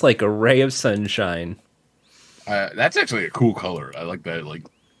tastes like a ray of sunshine. That's actually a cool color. I like that. Like,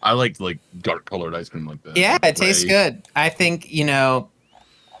 I like dark colored ice cream like that. Yeah, like it tastes good. I think,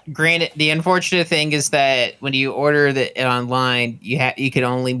 granted, the unfortunate thing is that when you order it online, you can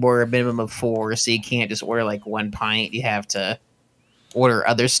only order a minimum of 4, so you can't just order like 1 pint. You have to order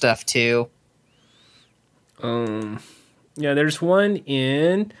other stuff too. Yeah, there's one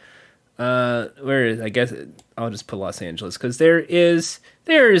in where is, I guess I'll just put Los Angeles because there is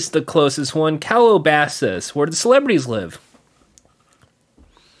the closest one, Calabasas, where the celebrities live.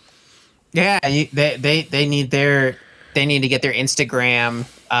 Yeah, they need to get their Instagram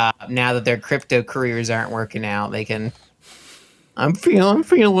now that their crypto careers aren't working out. They can. I'm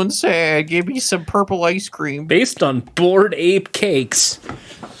feeling sad. Give me some purple ice cream based on Bored Ape cakes.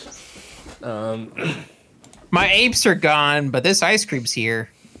 My apes are gone, but this ice cream's here.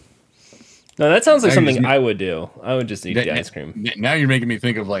 No, that sounds like something I would do. I would just eat the ice cream. Now you're making me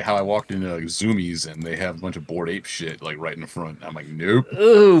think of like how I walked into like Zoomies and they have a bunch of Bored Ape shit like right in the front. I'm like, nope.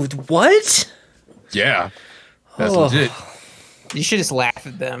 Ooh, what? Yeah, that's legit. You should just laugh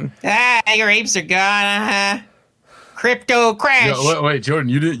at them. Your apes are gone. Crypto crash. Wait, Jordan,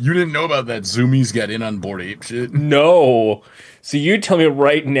 you didn't know about that? Zoomies got in on Bored Ape shit. No. So you tell me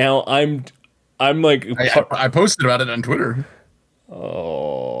right now. I'm like I posted about it on Twitter.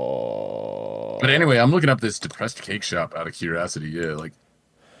 Oh. But anyway, I'm looking up this depressed cake shop out of curiosity. Yeah, like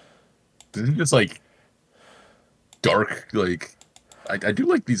isn't this like dark? Like I do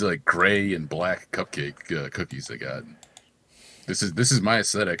like these like gray and black cupcake cookies they got. This is my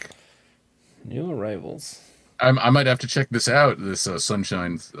aesthetic. New arrivals. I might have to check this out. This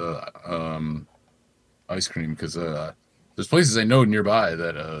Sunshine ice cream because there's places I know nearby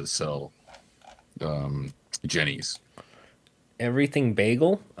that sell Jenny's. Everything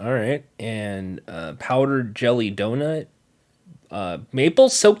bagel, all right, and powdered jelly donut, maple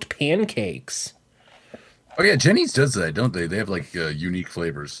soaked pancakes. Oh yeah, Jenny's does that, don't they? They have like unique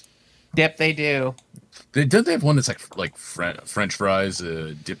flavors. Yep, they do. They have one that's like French fries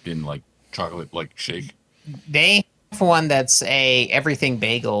dipped in like chocolate like shake. They have one that's a everything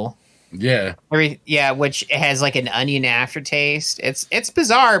bagel. Yeah. Which has like an onion aftertaste. It's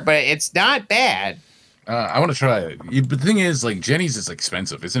bizarre, but it's not bad. I want to try it. But the thing is, like, Jenny's is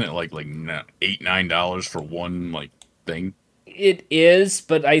expensive, isn't it? Like $8-9 for one like thing. It is,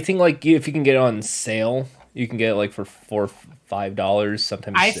 but I think like if you can get it on sale, you can get it like for $4-5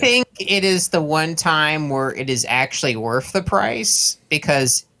 sometimes. I think it is the one time where it is actually worth the price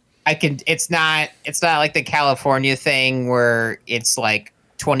because it's not like the California thing where it's like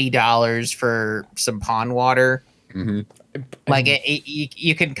 $20 for some pond water. Mm-hmm. Like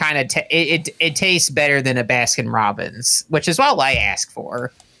you can kind of it tastes better than a Baskin Robbins, which is all I ask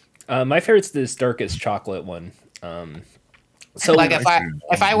for. My favorite's this darkest chocolate one. So like if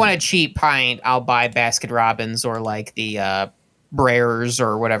I want a cheap pint, I'll buy Baskin Robbins or like the Breyers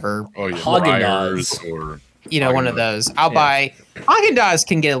or whatever. Oh yeah, Haagen-Dazs or one of those. I'll buy Haagen-Dazs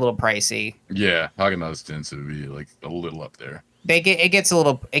can get a little pricey. Yeah, Haagen-Dazs tends to be like a little up there. It gets a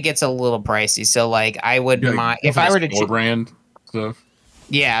little pricey. So like I wouldn't mind if I were to store brand stuff.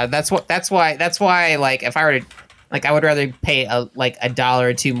 Yeah, that's why like if I were to like I would rather pay $1 or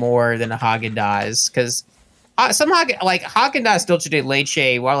 $2 more than a Haagen-Dazs because some Haagen-Dazs Dulce de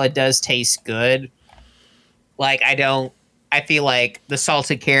Leche, while it does taste good, like I feel like the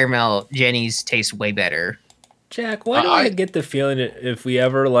salted caramel Jenny's tastes way better. Jack, why do I get the feeling that if we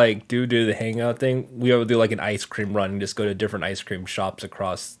ever like do the hangout thing, we ever do like an ice cream run and just go to different ice cream shops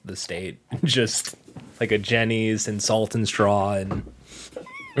across the state, just like a Jenny's and Salt and Straw and.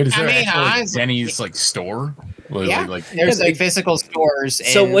 Wait, is there actually Jenny's like store? Yeah, there's like physical stores.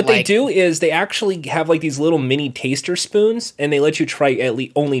 So what they do is they actually have like these little mini taster spoons, and they let you try at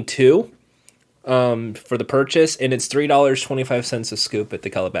least only 2 for the purchase, and it's $3.25 a scoop at the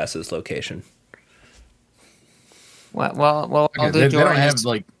Calabasas location. Well, okay, they don't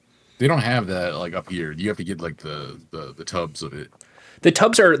have that like up here. You have to get like the tubs of it. The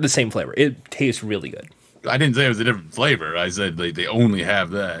tubs are the same flavor. It tastes really good. I didn't say it was a different flavor. I said they only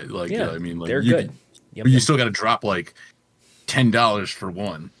have that. Like, yeah, I mean, like they're good. But you still got to drop like $10 for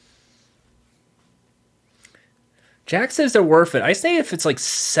one. Jack says they're worth it. I say if it's like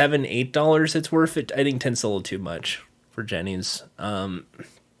 $7, $8, it's worth it. I think 10's a little too much for Jenny's.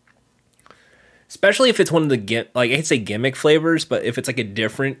 Especially if it's one of the I hate to say gimmick flavors, but if it's like a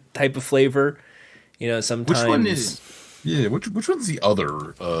different type of flavor, sometimes. Which one is? Yeah, which one's the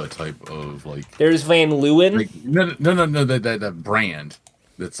other type of like? There's Van Leeuwen. Like, no, that brand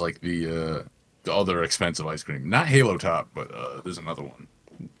that's like the other expensive ice cream, not Halo Top, but there's another one.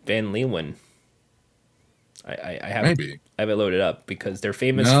 Van Leeuwen. I have it loaded up because they're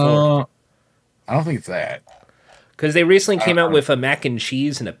famous for. I don't think it's that. Because they recently came out with a mac and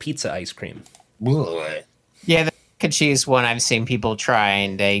cheese and a pizza ice cream. Yeah, the mac and cheese one I've seen people try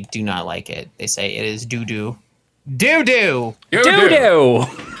and they do not like it. They say it is doo-doo. Doo-doo! Doo-doo!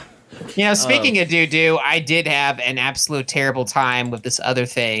 Speaking of doo-doo, I did have an absolute terrible time with this other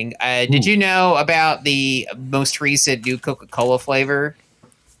thing. Did you know about the most recent new Coca-Cola flavor?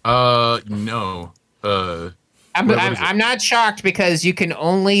 No. I'm not shocked because you can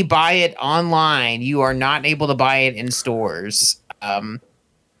only buy it online. You are not able to buy it in stores.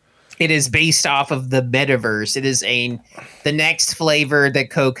 It is based off of the metaverse. It is the next flavor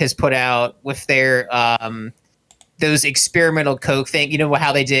that Coke has put out with their those experimental Coke thing. You know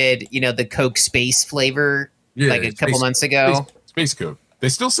how they did, the Coke space flavor a couple months ago? Space Coke. They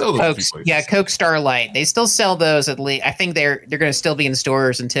still sell those. Coke Starlight. They still sell those at least. I think they're going to still be in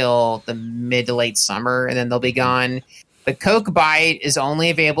stores until the mid to late summer, and then they'll be gone. The Coke Bite is only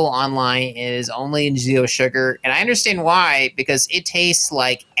available online. It is only in zero sugar, and I understand why, because it tastes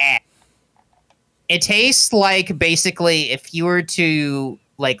like ass. It tastes like basically if you were to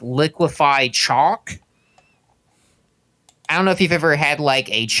liquefy chalk. I don't know if you've ever had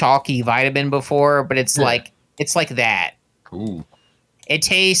a chalky vitamin before, but it's like that. Ooh. It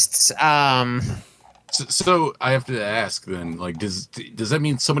tastes. So I have to ask then, does that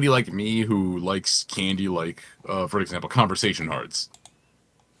mean somebody like me who likes candy, for example, Conversation Hearts?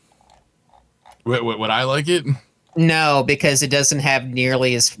 Would I like it? No, because it doesn't have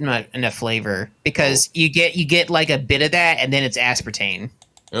nearly not enough flavor. Because you get a bit of that, and then it's aspartame.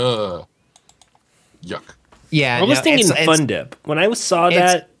 Yuck. Yeah, I was thinking Fun Dip. When I saw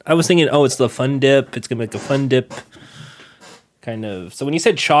that, I was thinking, it's the Fun Dip. It's gonna make a Fun Dip kind of. So when you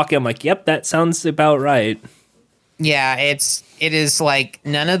said chalky, I'm like, yep, that sounds about right. Yeah, it is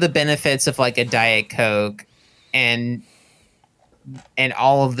none of the benefits of a Diet Coke, and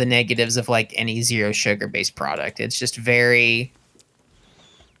all of the negatives of any zero sugar based product. It's just very.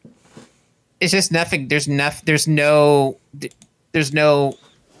 It's just nothing. There's no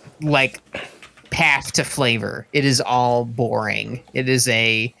path to flavor. It is all boring. It is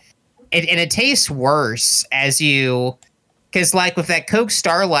and it tastes worse because with that Coke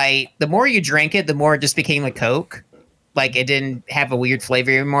Starlight, the more you drank it, the more it just became like Coke. It didn't have a weird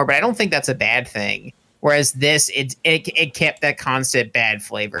flavor anymore, but I don't think that's a bad thing. Whereas this, it kept that constant bad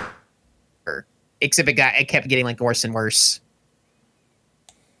flavor, except it kept getting worse and worse.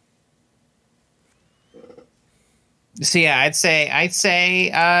 So yeah, I'd say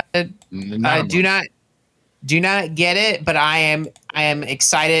do not get it, but I am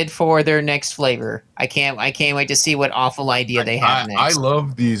excited for their next flavor. I can't wait to see what awful idea they have next. I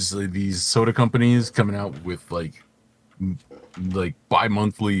love these soda companies coming out with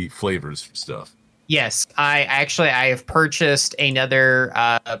bi-monthly flavors for stuff. Yes, I have purchased another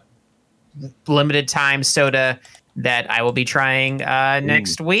limited time soda that I will be trying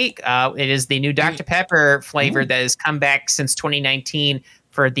next week. It is the new Dr. Pepper flavor that has come back since 2019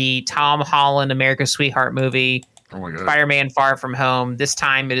 for the Tom Holland America's Sweetheart movie, Spider-Man Far From Home. This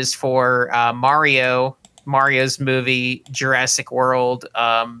time it is for Mario's movie, Jurassic World,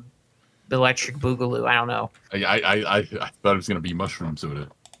 Electric Boogaloo. I don't know. I thought it was going to be mushroom soda.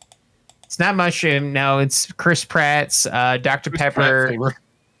 It's not mushroom. No, it's Chris Pratt's Dr. Pepper.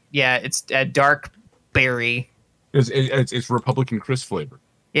 Yeah, it's dark berry. It's Republican Chris flavor.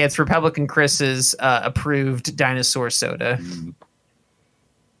 Yeah, it's Republican Chris's approved dinosaur soda.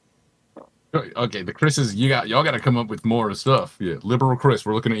 Okay, the Chris's, y'all got to come up with more stuff. Yeah, liberal Chris,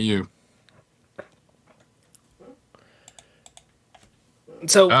 we're looking at you.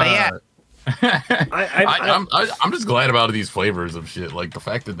 So, yeah. I'm just glad about these flavors of shit. The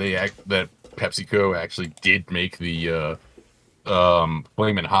fact that that PepsiCo actually did make the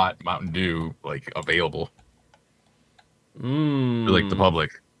Flamin' Hot Mountain Dew available for the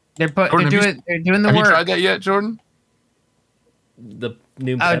public. They're doing the work. Have you tried that yet, Jordan? The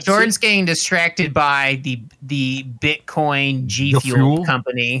new Pepsi? Jordan's getting distracted by the Bitcoin G Fuel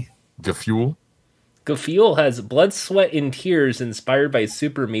company. GeFuel? GeFuel has Blood, Sweat, and Tears inspired by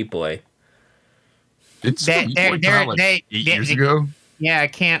Super Meat Boy. It's 8 years ago. Yeah,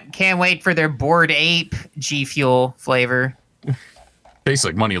 can't wait for their Bored Ape G Fuel flavor. Tastes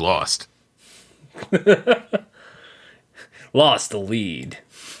like money lost. Lost the lead.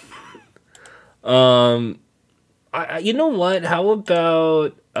 You know what? How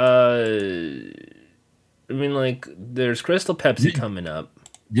about there's Crystal Pepsi coming up.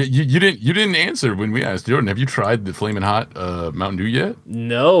 You didn't answer when we asked Jordan. Have you tried the Flamin' Hot Mountain Dew yet?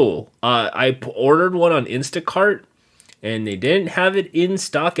 No. I ordered one on Instacart, and they didn't have it in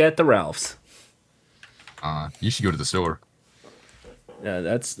stock at the Ralph's. You should go to the store.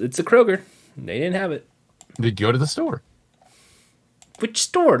 It's a Kroger. They didn't have it. They go to the store. Which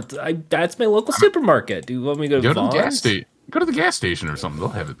store? That's my local supermarket. Do you want me to go to the gas station? Go to the gas station or something. They'll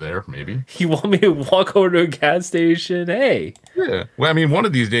have it there, maybe. You want me to walk over to a gas station? Hey. Yeah. Well, I mean, one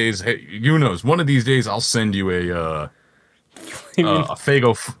of these days, hey, who knows? One of these days, I'll send you a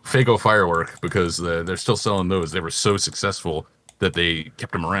Faygo firework because they're still selling those. They were so successful that they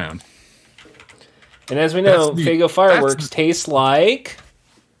kept them around. And as we know, Faygo fireworks taste like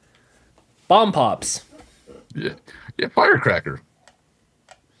bomb pops. Yeah, firecracker.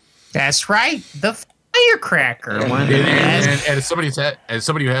 That's right, the firecracker one. And as somebody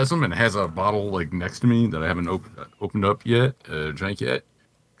who has them and has a bottle like next to me that I haven't opened up yet, drank yet,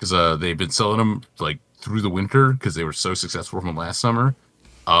 because they've been selling them like through the winter because they were so successful from last summer.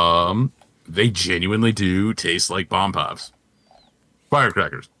 They genuinely do taste like bomb pops,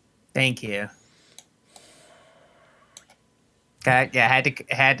 firecrackers. Thank you.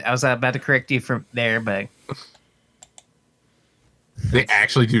 I was about to correct you from there, but they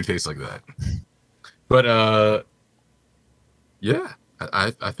actually do taste like that. But yeah,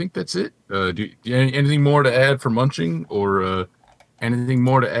 I think that's it. Do you anything more to add for munching or anything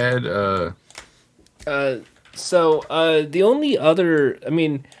more to add? So the only other,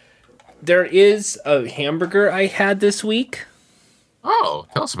 there is a hamburger I had this week. Oh,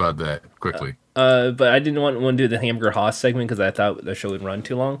 tell us about that quickly. But I didn't want to do the Hamburger Haas segment because I thought the show would run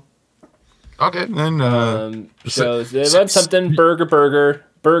too long. Okay, then. So that's something. Burger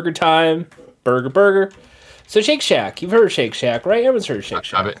time. Burger. So Shake Shack, you've heard of Shake Shack, right? Everyone's heard of Shake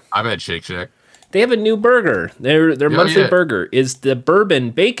Shack. I've had Shake Shack. They have a new burger. Their monthly burger is the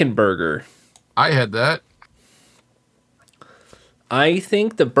bourbon bacon burger. I had that. I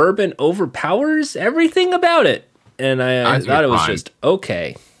think the bourbon overpowers everything about it, and I thought it was just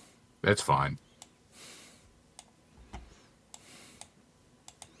okay. That's fine.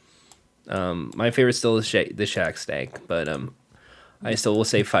 My favorite still is the Shack Steak, but I still will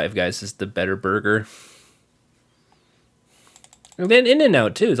say Five Guys is the better burger. And then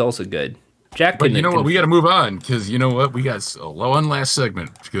In-N-Out too is also good. But you know what? We got to move on because you know what? We got one last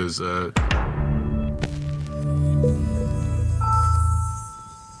segment because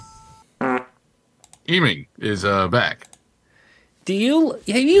Eaming is back. Have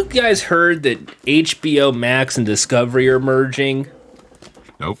you guys heard that HBO Max and Discovery are merging?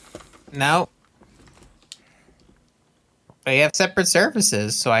 Nope. No. They have separate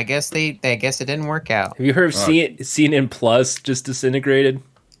services, so I guess it didn't work out. Have you heard of CNN Plus just disintegrated?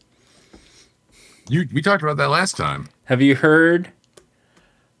 We talked about that last time. Have you heard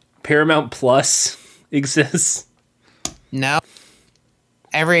Paramount Plus exists? No.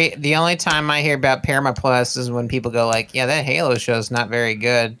 The only time I hear about Paramount Plus is when people go like, yeah, that Halo show is not very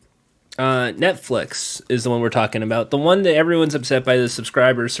good. Netflix is the one we're talking about. The one that everyone's upset by the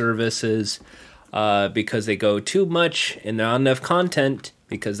subscriber service is because they go too much and not enough content,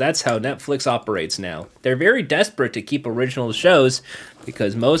 because that's how Netflix operates now. They're very desperate to keep original shows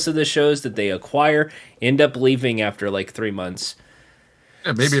because most of the shows that they acquire end up leaving after like 3 months.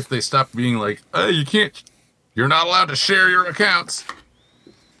 Yeah, maybe if they stop being like, you're not allowed to share your accounts.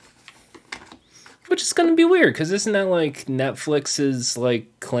 Which is going to be weird, because isn't that like Netflix's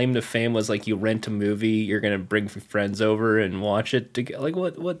like claim to fame was like you rent a movie, you're going to bring friends over and watch it together? Like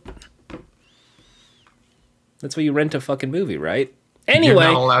what? That's why you rent a fucking movie, right? Anyway.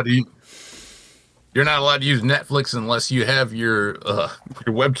 You're not allowed to use Netflix unless you have your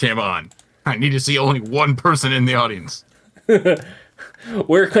webcam on. I need to see only one person in the audience.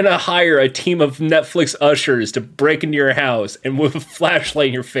 We're going to hire a team of Netflix ushers to break into your house and with a flashlight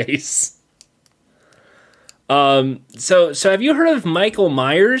in your face. So have you heard of Michael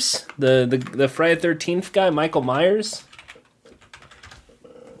Myers, the Friday the 13th guy, Michael Myers?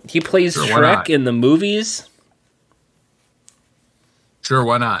 He plays Shrek in the movies. Sure,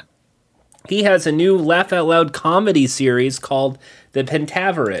 why not? He has a new laugh out loud comedy series called The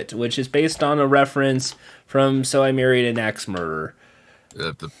Pentaverate, which is based on a reference from So I Married an Axe Murderer.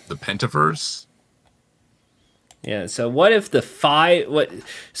 The Pentaverse? Yeah, so what if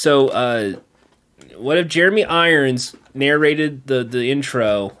what if Jeremy Irons narrated the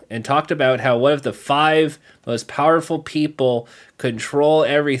intro and talked about how what if the 5 most powerful people control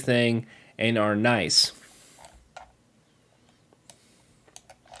everything and are nice?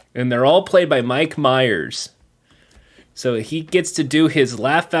 And they're all played by Mike Myers. So he gets to do his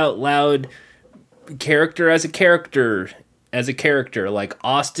laugh out loud character as a character, like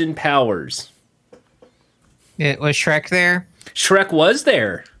Austin Powers. Was Shrek there? Shrek was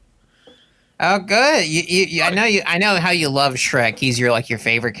there. Oh, good. I know how you love Shrek. He's your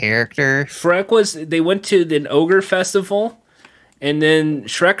favorite character. Shrek was. They went to the ogre festival, and then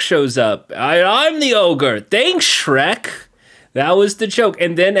Shrek shows up. I'm the ogre. Thanks, Shrek. That was the joke.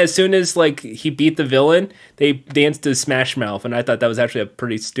 And then as soon as he beat the villain, they danced to Smash Mouth, and I thought that was actually a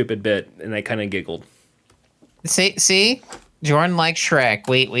pretty stupid bit, and I kind of giggled. See, Jordan likes Shrek.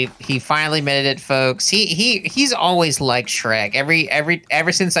 He finally admitted it, folks. He's always liked Shrek.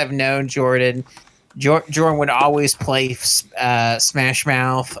 Ever since I've known Jordan, Jordan would always play Smash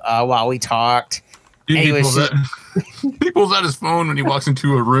Mouth while we talked. He pulls out his phone when he walks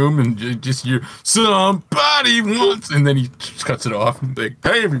into a room and just hear somebody wants, and then he just cuts it off and like,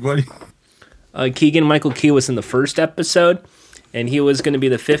 hey everybody. Keegan Michael Key was in the first episode, and he was going to be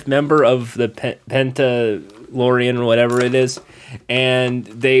the 5th member of the Pentalorian or whatever it is, and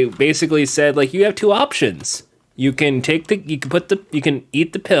they basically said you have 2 options. You can you can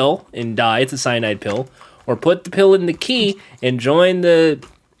eat the pill and die. It's a cyanide pill, or put the pill in the key and join the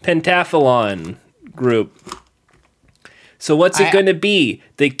Pentathlon group. So what's it going to be?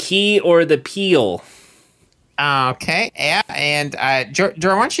 The key or the peel? Okay, yeah, and Jordan,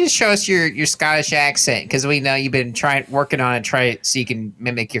 why don't you show us your Scottish accent, because we know you've been working on it, so you can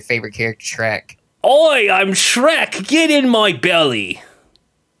mimic your favorite character, Shrek. Oi, I'm Shrek. Get in my belly.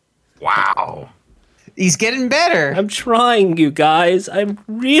 Wow. He's getting better. I'm trying, you guys. I'm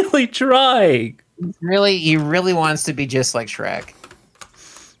really trying. He really wants to be just like Shrek.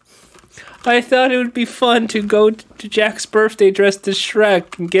 I thought it would be fun to go to Jack's birthday dressed as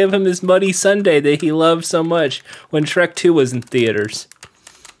Shrek and give him his Muddy Sunday that he loved so much when Shrek 2 was in theaters.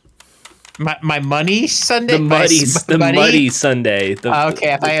 My money Sunday? The Muddy Sunday.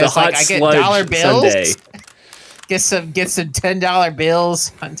 Okay, the hot I get dollar bills. Sunday. Get some $10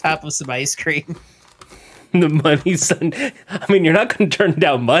 bills on top of some ice cream. The Muddy Sunday. I mean, you're not going to turn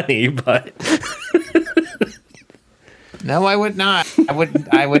down money, but... No, I would not. I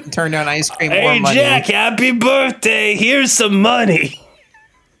wouldn't turn down ice cream or money. Hey, Jack, happy birthday. Here's some money.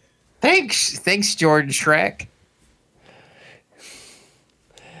 Thanks, Jordan Shrek.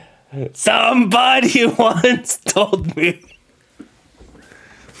 Somebody once told me.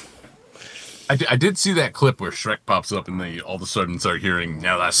 I did see that clip where Shrek pops up and they all of a sudden start hearing,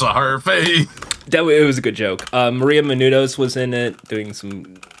 now I saw her face. It was a good joke. Maria Menounos was in it doing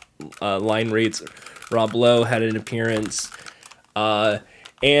some line reads. Rob Lowe had an appearance. And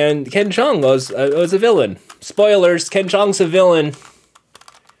Ken Jeong was a villain. Spoilers, Ken Jeong's a villain.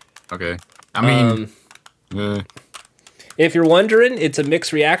 Okay. I mean... If you're wondering, it's a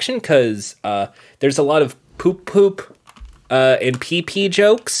mixed reaction because there's a lot of poop and pee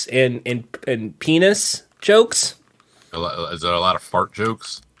jokes and penis jokes. Is there a lot of fart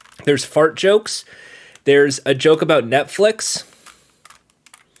jokes? There's fart jokes. There's a joke about Netflix.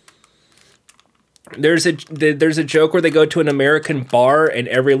 There's a joke where they go to an American bar and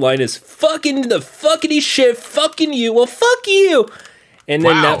every line is fucking the fuckity shit, fucking you, well fuck you. And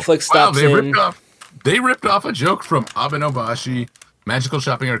then Netflix stops in. They ripped off a joke from Abenobashi, Magical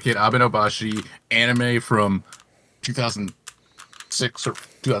Shopping Arcade Abenobashi, anime from 2006 or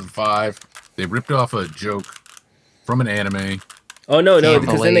 2005. They ripped off a joke from an anime. Oh no,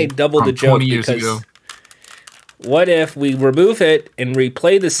 because then they doubled the joke because what if we remove it and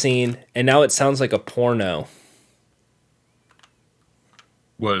replay the scene and now it sounds like a porno?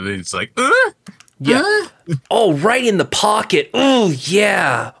 What, it's like, yeah. Oh, right in the pocket. Oh,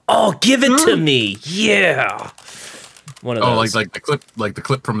 yeah. Oh, give it to me. Yeah. One of those. like the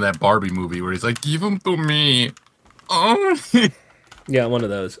clip from that Barbie movie where he's like, give them to me. Oh. Yeah, one of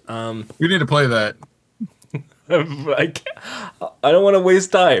those. We need to play that. I don't want to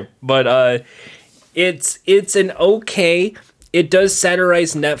waste time, but it's an okay. It does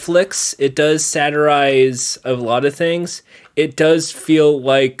satirize Netflix. It does satirize a lot of things. It does feel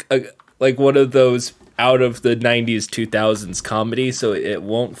like one of those out of the 90s, 2000s comedy, so it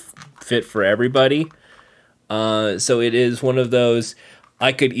won't fit for everybody. So it is one of those,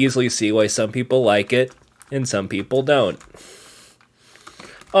 I could easily see why some people like it and some people don't.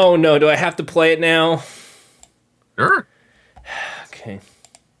 Oh no, do I have to play it now? Sure. Okay.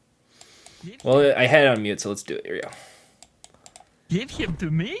 Well, I had it on mute, so let's do it. Here we go. Give him to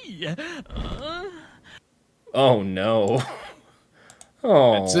me. Oh no.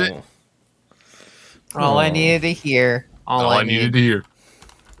 Oh. That's it. All I needed to hear. All I needed to hear.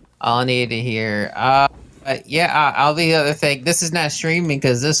 All I needed to hear. I'll the other thing. This is not streaming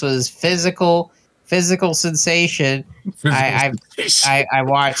because this was physical sensation. I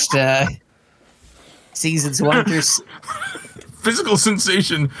watched seasons 1 through. Physical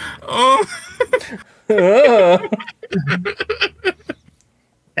sensation. Oh.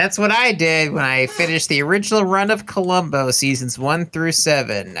 That's what I did when I finished the original run of Columbo seasons 1 through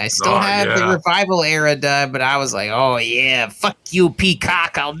 7. I still have the revival era done, but I was like, oh yeah, fuck you,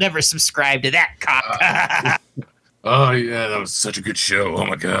 Peacock. I'll never subscribe to that cock. Oh yeah, that was such a good show. Oh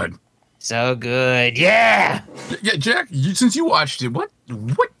my god. So good. Yeah. Yeah, Jack, since you watched it, what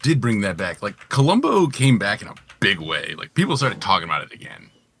did bring that back? Like Columbo came back in a big way. Like people started talking about it again.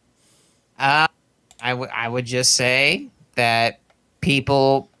 I would just say that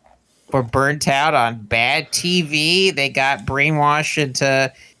people were burnt out on bad TV. They got brainwashed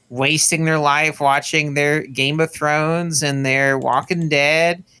into wasting their life watching their Game of Thrones and their Walking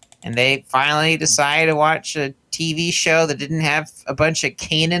Dead. And they finally decided to watch a TV show that didn't have a bunch of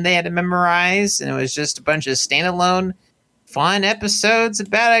canon they had to memorize. And it was just a bunch of standalone fun episodes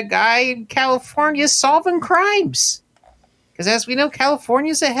about a guy in California solving crimes. Because as we know,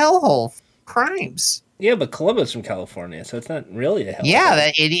 California's a hellhole for crimes. Yeah, but Columbo's from California, so it's not really a hell. Yeah,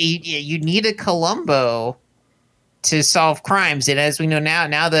 you need a Columbo to solve crimes, and as we know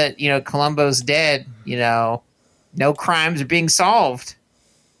now that Columbo's dead, no crimes are being solved.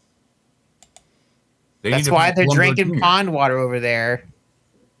 That's why they're drinking pond water over there.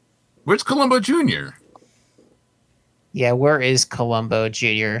 Where's Columbo Jr.? Yeah, where is Columbo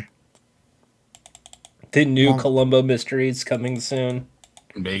Jr.? The new Columbo Mysteries coming soon.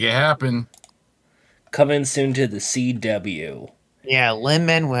 Make it happen. Coming soon to the CW. Yeah,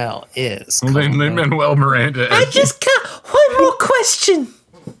 Lin-Manuel is. Lin-Manuel Miranda. I just got one more question.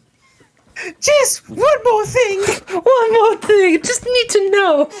 Just one more thing. One more thing. Just need to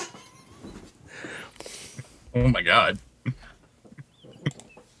know. Oh my god.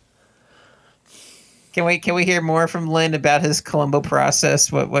 Can we hear more from Lin about his Columbo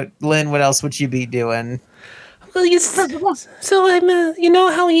process? What Lin? What else would you be doing? Well, so I'm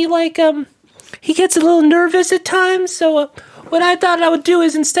how he he gets a little nervous at times. So what I thought I would do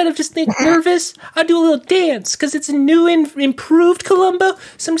is instead of just being nervous, I'd do a little dance because it's a new and improved Columbo.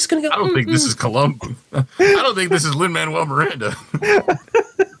 So I'm just gonna go. I don't think this is Columbo. I don't think this is Lin-Manuel Miranda.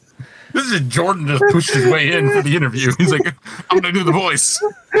 This is Jordan just pushed his way in for the interview. He's like, I'm gonna do the voice.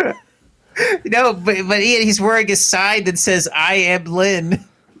 No, but he's wearing a sign that says "I am Lin."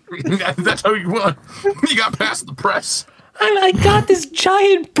 That's how you won. You got past the press. I got this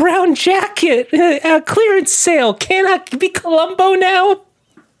giant brown jacket at a clearance sale. Can I be Columbo now?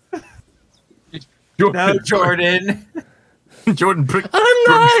 No, Jordan. Jordan. I'm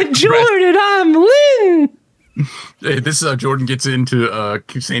not Jordan. I'm Lin. Hey, this is how Jordan gets into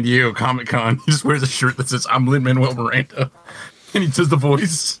San Diego Comic-Con. He just wears a shirt that says, I'm Lin-Manuel Miranda. And he does the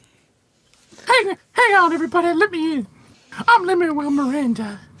voice. Hang on, everybody. Let me in. I'm Lin-Manuel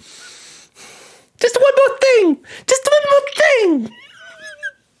Miranda. Just one more thing. Just one more thing.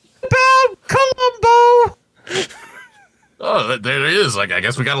 About Columbo. Oh, there it is. Like, I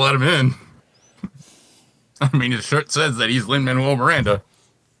guess we gotta let him in. I mean, his shirt says that he's Lin-Manuel Miranda.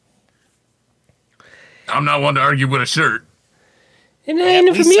 I'm not one to argue with a shirt. And the end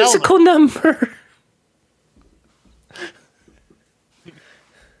of a musical number.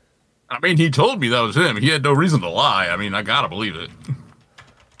 I mean, he told me that was him. He had no reason to lie. I mean, I gotta believe it.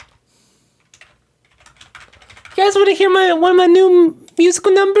 You guys want to hear one of my new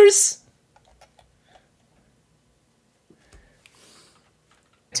musical numbers?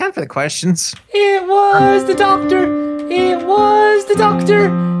 Time for the questions. It was the doctor. It was the doctor.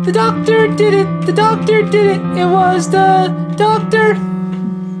 The doctor did it. The doctor did it. It was the doctor.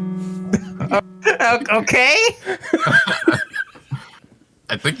 Okay.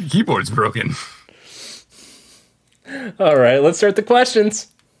 I think the keyboard's broken. All right, let's start the questions.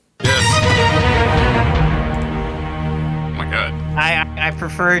 Yes. Oh my god. I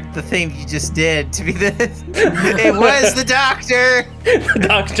preferred the thing you just did to be the. It was the doctor. The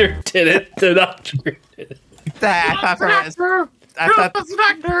doctor did it. The doctor did it. I thought the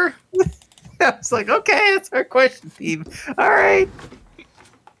doctor. I was like, okay, that's our question theme. All right.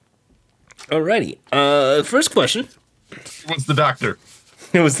 Alrighty. First question. What's the doctor?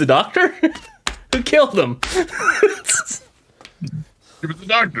 It was the doctor? Who killed him? It was the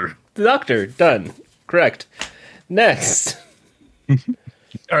doctor. The doctor. Done. Correct. Next. All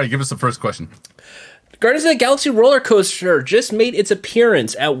right, give us the first question. Guardians of the Galaxy roller coaster just made its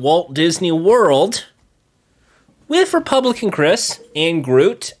appearance at Walt Disney World. with Republican Chris and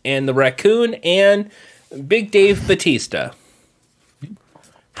Groot and the Raccoon and Big Dave Batista.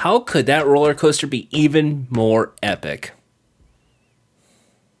 How could that roller coaster be even more epic?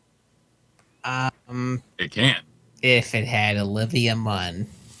 It can't. If it had Olivia Munn.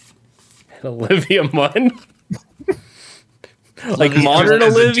 Olivia Munn? Like modern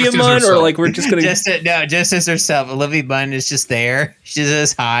Olivia Munn, or like we're just gonna just as herself. Olivia Munn is just there. She's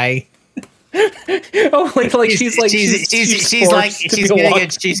just high. Oh, like she's getting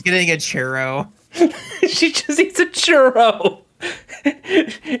a churro. She just eats a churro.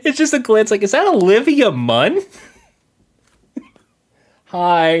 It's just a glance. Like, is that Olivia Munn?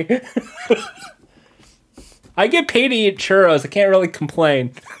 Hi. I get paid to eat churros. I can't really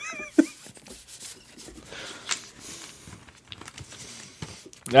complain.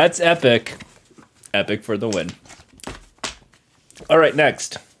 That's epic. Epic for the win. All right,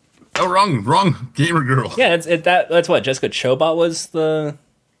 next. Oh, wrong. Gamer girl. Yeah, that's what Jessica Chobot was the.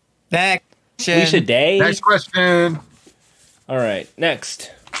 Next question. Alicia Day. Next question. All right,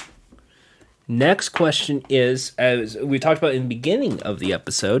 next. Next question is, as we talked about in the beginning of the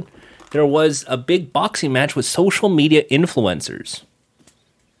episode, there was a big boxing match with social media influencers.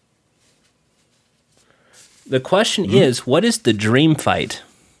 The question is, what is the dream fight?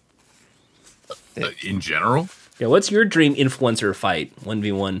 In general? Yeah, what's your dream influencer fight?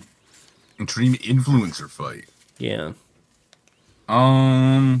 1v1. Dream influencer fight? Yeah.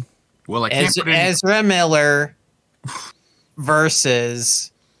 Well, I can't put Ezra Miller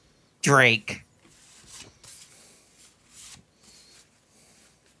versus Drake.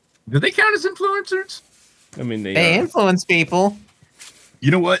 Do they count as influencers? I mean, they influence people. You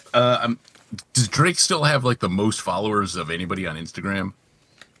know what? Does Drake still have like the most followers of anybody on Instagram?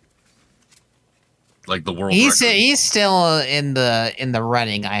 Like the world. He's still in the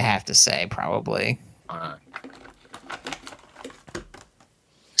running. I have to say, probably.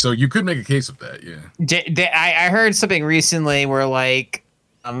 So you could make a case of that, yeah. I heard something recently where like,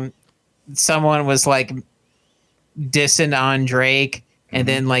 someone was like dissing on Drake, and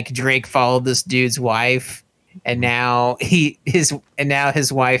then like Drake followed this dude's wife, and now his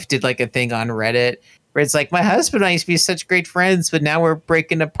wife did like a thing on Reddit where it's like, my husband and I used to be such great friends, but now we're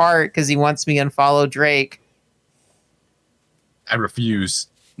breaking apart because he wants me to unfollow Drake. I refuse.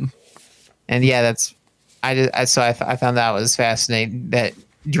 And yeah, I found that was fascinating that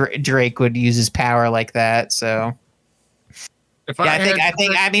Drake would use his power like that. So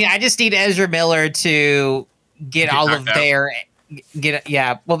I just need Ezra Miller to get all of their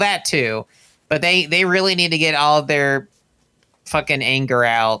that too, but they really need to get all of their fucking anger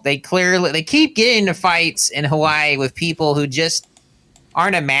out. They keep getting into fights in Hawaii with people who just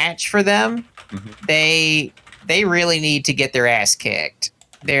aren't a match for them. Mm-hmm. They really need to get their ass kicked.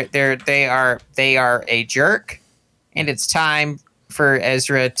 They are a jerk, and it's time for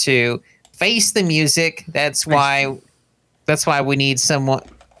Ezra to face the music. That's why we need someone.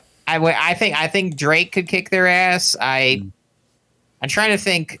 I think Drake could kick their ass. I'm trying to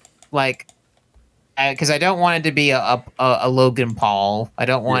think like, because I don't want it to be a Logan Paul. I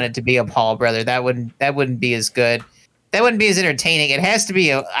don't want it to be a Paul brother. That wouldn't be as good. That wouldn't be as entertaining. It has to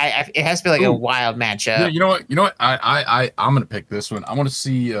be like a wild matchup. Yeah, you know what? I'm gonna pick this one. I want to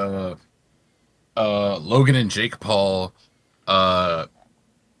see Logan and Jake Paul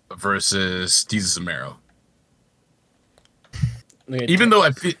versus Jesus Amaro. Even though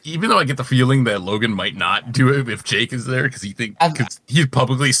I get the feeling that Logan might not do it if Jake is there, because he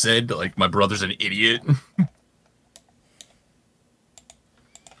publicly said like, my brother's an idiot.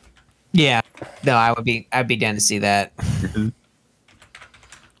 Yeah, no, I'd be down to see that.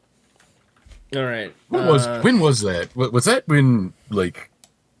 All right, when was that? Was that when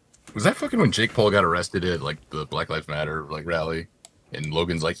was that fucking when Jake Paul got arrested at like the Black Lives Matter like rally, and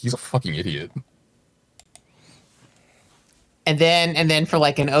Logan's like, he's a fucking idiot. And then for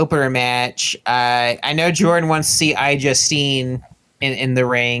like an opener match, I know Jordan wants to see iJustine in the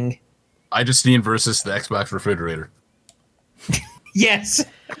ring. iJustine versus the Xbox refrigerator. Yes.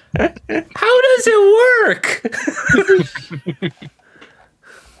 How does it work?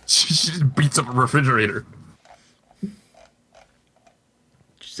 She just beats up a refrigerator.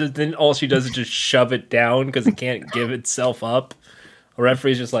 So then all she does is just shove it down because it can't give itself up. A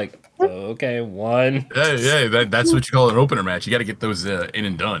referee's just like, okay, one. Hey, that's what you call an opener match. You got to get those in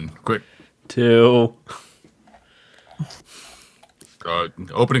and done quick. Two.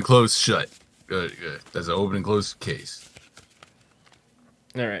 Open and close, shut. Good. That's an open and close case.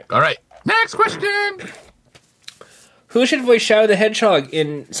 All right. Next question. Who should voice Shadow the Hedgehog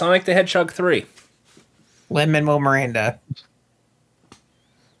in Sonic the Hedgehog 3? Lin-Manuel Miranda.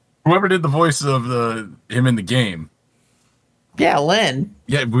 Whoever did the voice of him in the game. Yeah, Lin.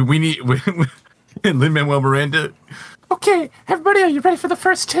 Yeah, we need Lin-Manuel Miranda. Okay, everybody, are you ready for the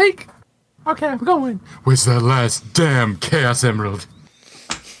first take? Okay, I'm going. Where's that last damn Chaos Emerald?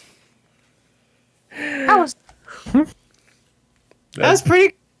 That was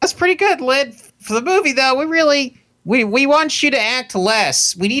pretty good, Lin. For the movie, though, we want you to act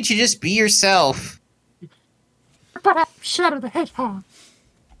less. We need you to just be yourself. But I'm Shadow the Hedgehog.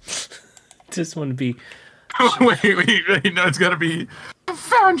 Just want to be. wait, no, it's gotta be. I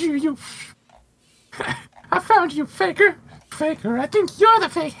found you faker. Faker, I think you're the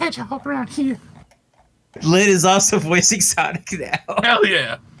fake hedgehog around here. Lin is also voicing Sonic now. Hell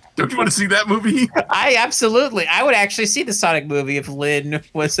yeah. Don't you want to see that movie? I would actually see the Sonic movie if Lin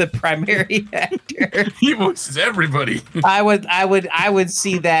was the primary actor. He voices everybody. I would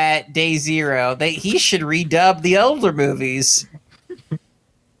see that day zero. He should redub the older movies.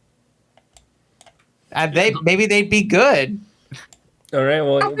 Maybe they'd be good. All right.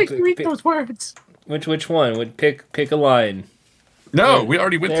 Well, How big you eat those words? Which one would pick a line? No, we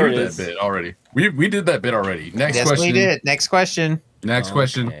already went through that bit already. We did that bit already. Next question. We did. Next question. Next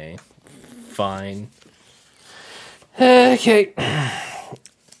question. Okay. Fine. Okay.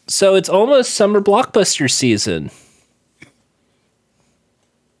 So it's almost summer blockbuster season.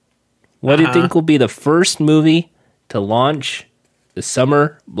 What do you think will be the first movie to launch the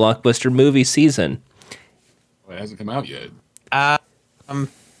summer blockbuster movie season? Well, it hasn't come out yet.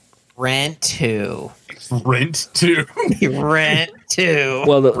 Rent 2. Rent 2. Rent 2.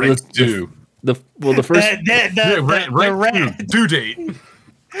 Well, Rent 2. The first Rent 2 due date.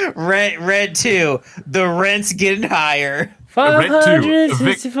 Rent 2. The rent's getting higher.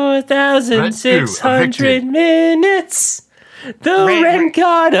 564,600 minutes. The rent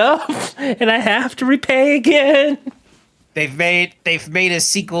got up, and I have to repay again. They've made a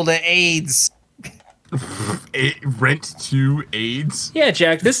sequel to AIDS. Rent 2 AIDS? Yeah,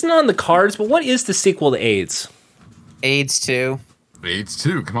 Jack, this is not on the cards, but what is the sequel to AIDS? AIDS 2. AIDS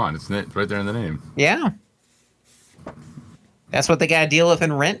 2, come on, it's right there in the name. Yeah. That's what they got to deal with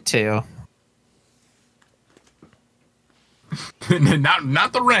in Rent 2.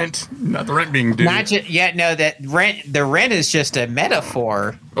 not the rent. Not the rent being due. The rent is just a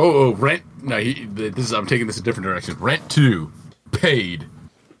metaphor. Oh, rent. No, I'm taking this a different direction. Rent 2, paid.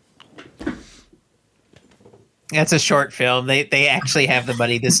 That's a short film. They actually have the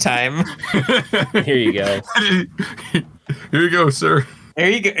money this time. Here you go. Here you go, sir. Here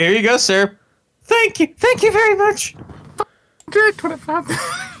you go, sir. Thank you very much. Good, 25.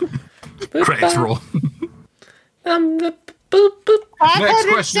 Credits roll. Next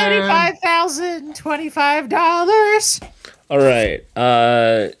question. $575,025. All right.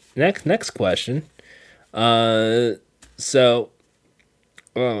 Next question.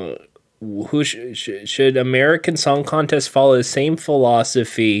 Who should American Song Contest follow the same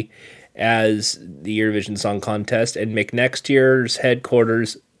philosophy as the Eurovision Song Contest and make next year's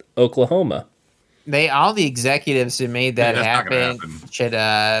headquarters Oklahoma? All the executives who made that happen should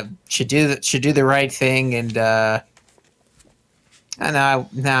do the right thing and no, I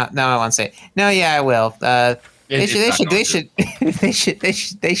won't say it. No, yeah, I will. They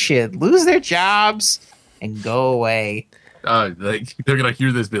should lose their jobs and go away. They're gonna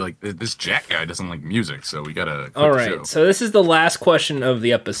hear this, be like, this Jack guy doesn't like music, so we gotta. All right, so this is the last question of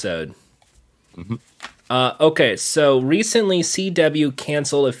the episode. Mm-hmm. Okay, so recently CW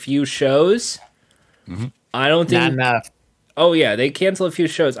canceled a few shows. Mm-hmm. I don't think not enough. Oh yeah, they canceled a few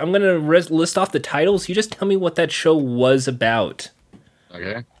shows. I'm gonna list off the titles. You just tell me what that show was about.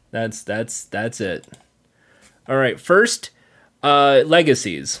 Okay. That's it. All right, first,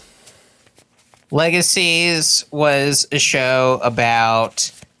 Legacies. Legacies was a show about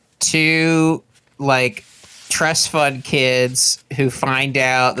two trust fund kids who find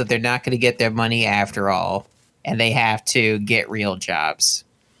out that they're not going to get their money after all, and they have to get real jobs.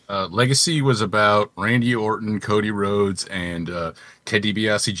 Legacy was about Randy Orton, Cody Rhodes, and Ted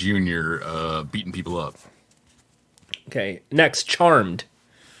DiBiase Jr. Beating people up. Okay, next, Charmed.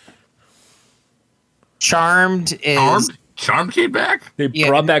 Charmed came back? They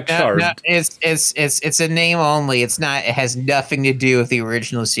brought back Charmed. No, it's a name only. It's not. It has nothing to do with the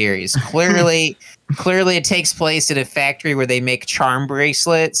original series. Clearly, it takes place in a factory where they make charm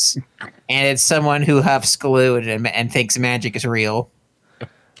bracelets, and it's someone who huffs glue and thinks magic is real.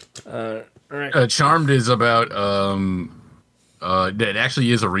 All right. Charmed is about it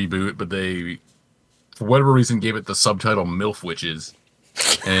actually is a reboot, but they, for whatever reason, gave it the subtitle MILF Witches.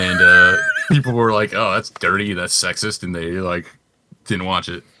 And people were like, "Oh, that's dirty, that's sexist," and they didn't watch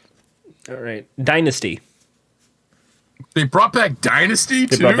it. All right, Dynasty. They brought back Dynasty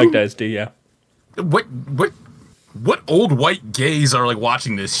too. They brought back Dynasty, yeah. What old white gays are like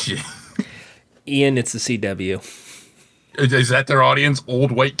watching this shit? Ian, it's the CW. Is that their audience?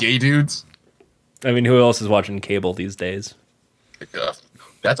 Old white gay dudes? I mean, who else is watching cable these days?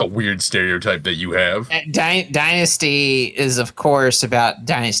 That's a weird stereotype that you have. Dynasty is, of course, about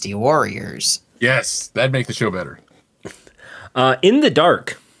Dynasty Warriors. Yes, that'd make the show better. In the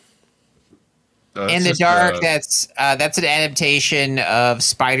Dark. In the Dark, that's an adaptation of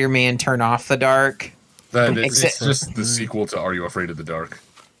Spider-Man Turn Off the Dark. It's just the sequel to Are You Afraid of the Dark?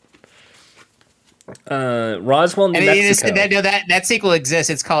 Roswell, New Mexico. That sequel exists.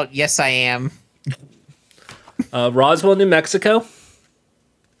 It's called Yes, I Am. Roswell, New Mexico.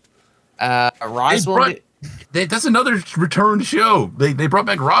 Roswell. That's another returned show. They brought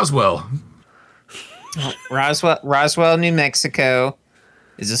back Roswell. Roswell, New Mexico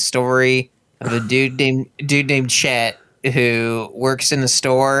is a story of a dude named Chet who works in the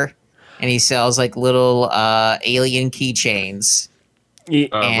store and he sells like little alien keychains.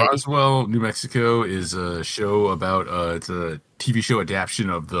 Roswell, New Mexico is a show about it's a TV show adaptation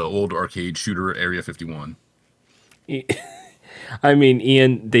of the old arcade shooter Area 51. I mean,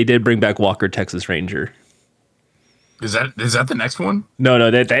 Ian, they did bring back Walker, Texas Ranger. Is that the next one? No,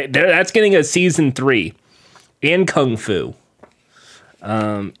 that's getting a season 3, and Kung Fu,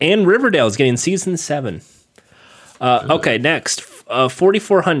 and Riverdale is getting season 7. Okay, next,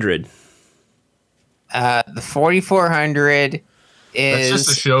 4400. The 4400 is that's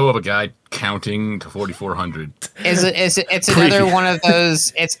just a show of a guy counting to 4400. It's another one of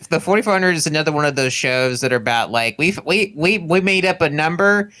those. It's the 4400 is another one of those shows that are about like we made up a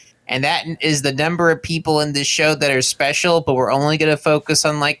number. And that is the number of people in this show that are special, but we're only going to focus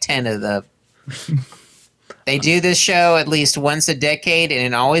on like 10 of them. They do this show at least once a decade, and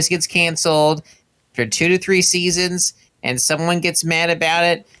it always gets canceled for 2 to 3 seasons, and someone gets mad about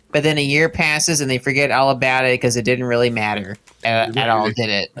it, but then a year passes and they forget all about it because it didn't really matter at all, did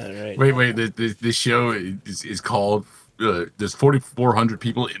it? All right. Wait, this show is called, there's 4,400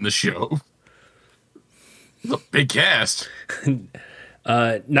 people in the show. It's a big cast.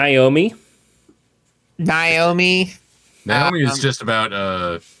 Naomi is just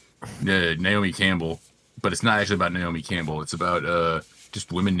about Naomi Campbell, but it's not actually about Naomi Campbell. It's about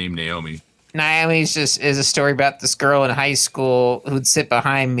just women named Naomi. Naomi is a story about this girl in high school who'd sit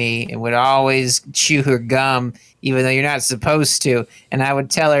behind me and would always chew her gum, even though you're not supposed to. And I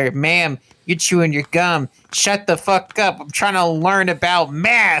would tell her, "Ma'am, you're chewing your gum. Shut the fuck up. I'm trying to learn about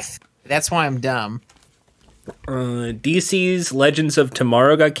math." That's why I'm dumb. DC's Legends of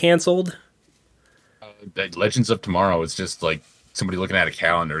Tomorrow got canceled. Legends of Tomorrow is just like somebody looking at a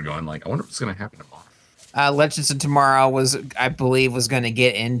calendar going like, I wonder what's going to happen tomorrow. Legends of Tomorrow I believe was going to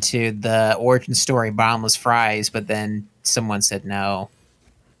get into the origin story Bottomless Fries, but then someone said no.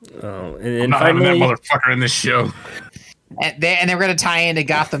 Oh, I'm not having that motherfucker in this show. And they were going to tie into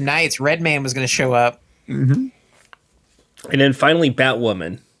Gotham Knights. Redman was going to show up. Mm-hmm. And then finally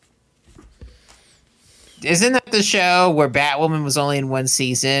Batwoman. Isn't that the show where Batwoman was only in one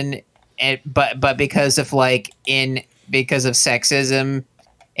season, but because of sexism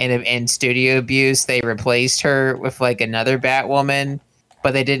and studio abuse, they replaced her with like another Batwoman,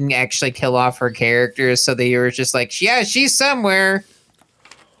 but they didn't actually kill off her character, so they were just like, yeah, she's somewhere.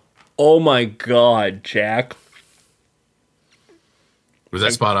 Oh my god, Jack. Was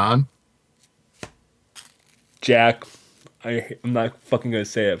that spot on? Jack, I'm not fucking gonna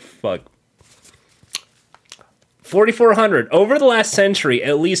say it. Fuck. 4,400. Over the last century,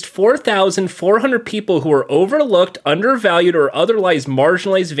 at least 4,400 people who were overlooked, undervalued, or otherwise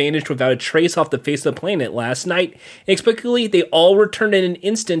marginalized vanished without a trace off the face of the planet last night. Inexplicably, they all returned in an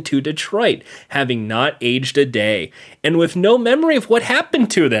instant to Detroit, having not aged a day, and with no memory of what happened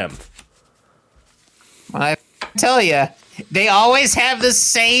to them. I tell you, they always have the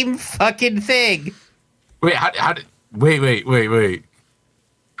same fucking thing. Wait, wait.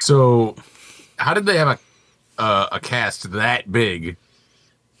 So, how did they have a cast that big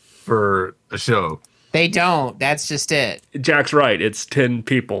for a show? They don't. That's just it. Jack's right. It's 10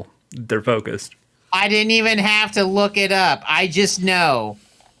 people. They're focused. I didn't even have to look it up. I just know.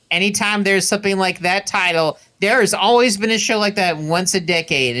 Anytime there's something like that title, there has always been a show like that once a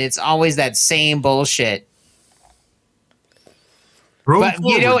decade, and it's always that same bullshit. But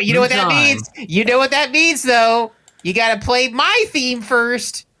you know what that means? You know what that means, though. You gotta play my theme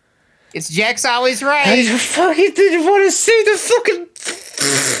first. It's Jack's always right. I fucking didn't want to see the fucking...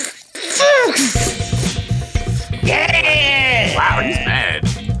 Yeah! Wow, he's mad.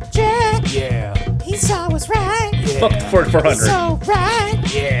 Jack. Yeah. He's always right. Fuck 4,400. So right.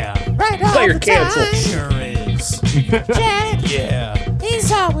 Yeah. Right all Player the canceled. time. Sure is. Jack. Yeah.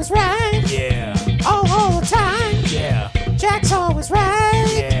 He's always right. Yeah. All the time. Yeah. Jack's always right.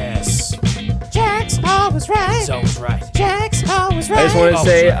 Yes. Jack's always right. He's always right. Jack's always right. I just want to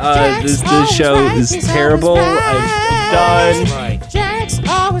say this show is terrible. I'm done. Right. Jack's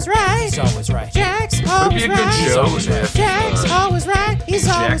always right. He's always right. Jack's Would it always be a good right. show if Jack's always right. He's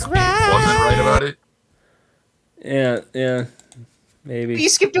always Jack right. wasn't right about it? Yeah, maybe. You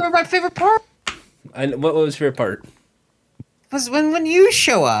skipped over my favorite part. What was your part? Was when you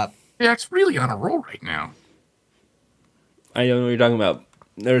show up. Jack's really on a roll right now. I don't know what you're talking about.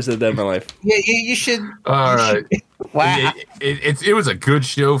 Never said that in my life. Yeah, you should. All right. Wow. It was a good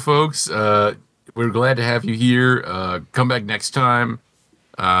show, folks. We're glad to have you here. Come back next time.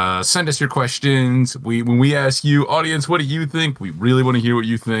 Send us your questions. When we ask you, audience, what do you think? We really want to hear what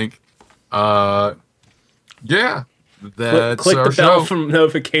you think. Yeah, that's click our the bell show. for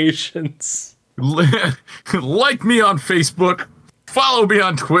notifications. Like me on Facebook. Follow me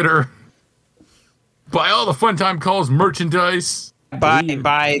on Twitter. Buy all the Fun Time Calls merchandise. Buy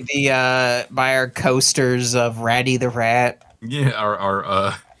our coasters of Ratty the Rat. Yeah,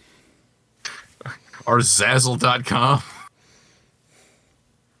 our Zazzle.com.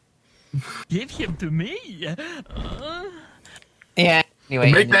 Give him to me. Yeah.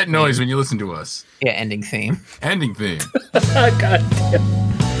 Anyway, make that noise when you listen to us. Yeah, ending theme. Ending theme. God damn.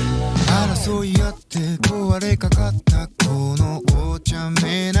 争い合って壊れかかったこのお茶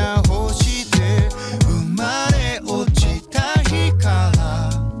目な星で生まれ落ちた日か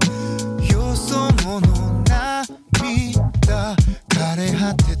らよそ者涙枯れ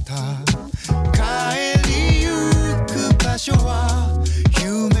果てた帰りゆく場所は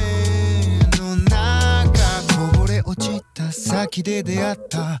夢の中こぼれ落ちた先で出会っ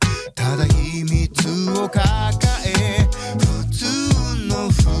たただ秘密を抱え普通の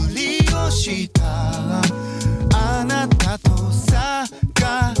ふりをしたあなたと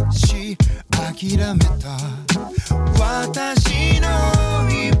探し諦めた私の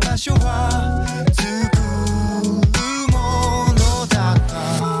居場所は作るものだった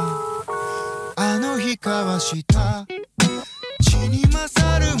あの日交わした血に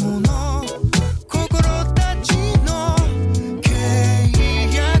勝るもの心たちの契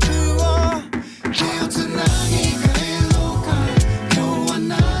約を手をつなぎ帰ろうか今日は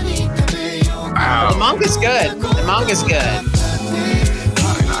何食べようか The manga's good. The manga's good.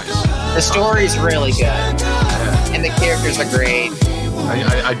 The story's really good. And the characters are great.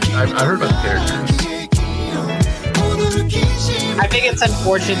 I heard about the characters. I think it's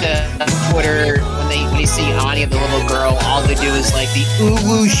unfortunate that Twitter, when you see Anya, the little girl, all they do is like the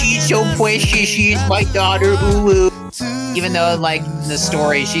ooh, she's so precious, she's my daughter, ooh. Even though, like, in the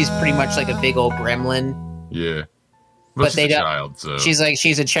story, she's pretty much like a big old gremlin. Yeah. But they a don't. Child, so. She's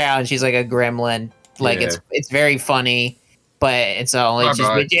a child, and she's like a gremlin. Like, Yeah. it's very funny, but it's only just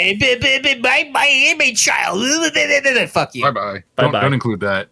Bye-bye. my child. Fuck you. Bye-bye. Don't include that.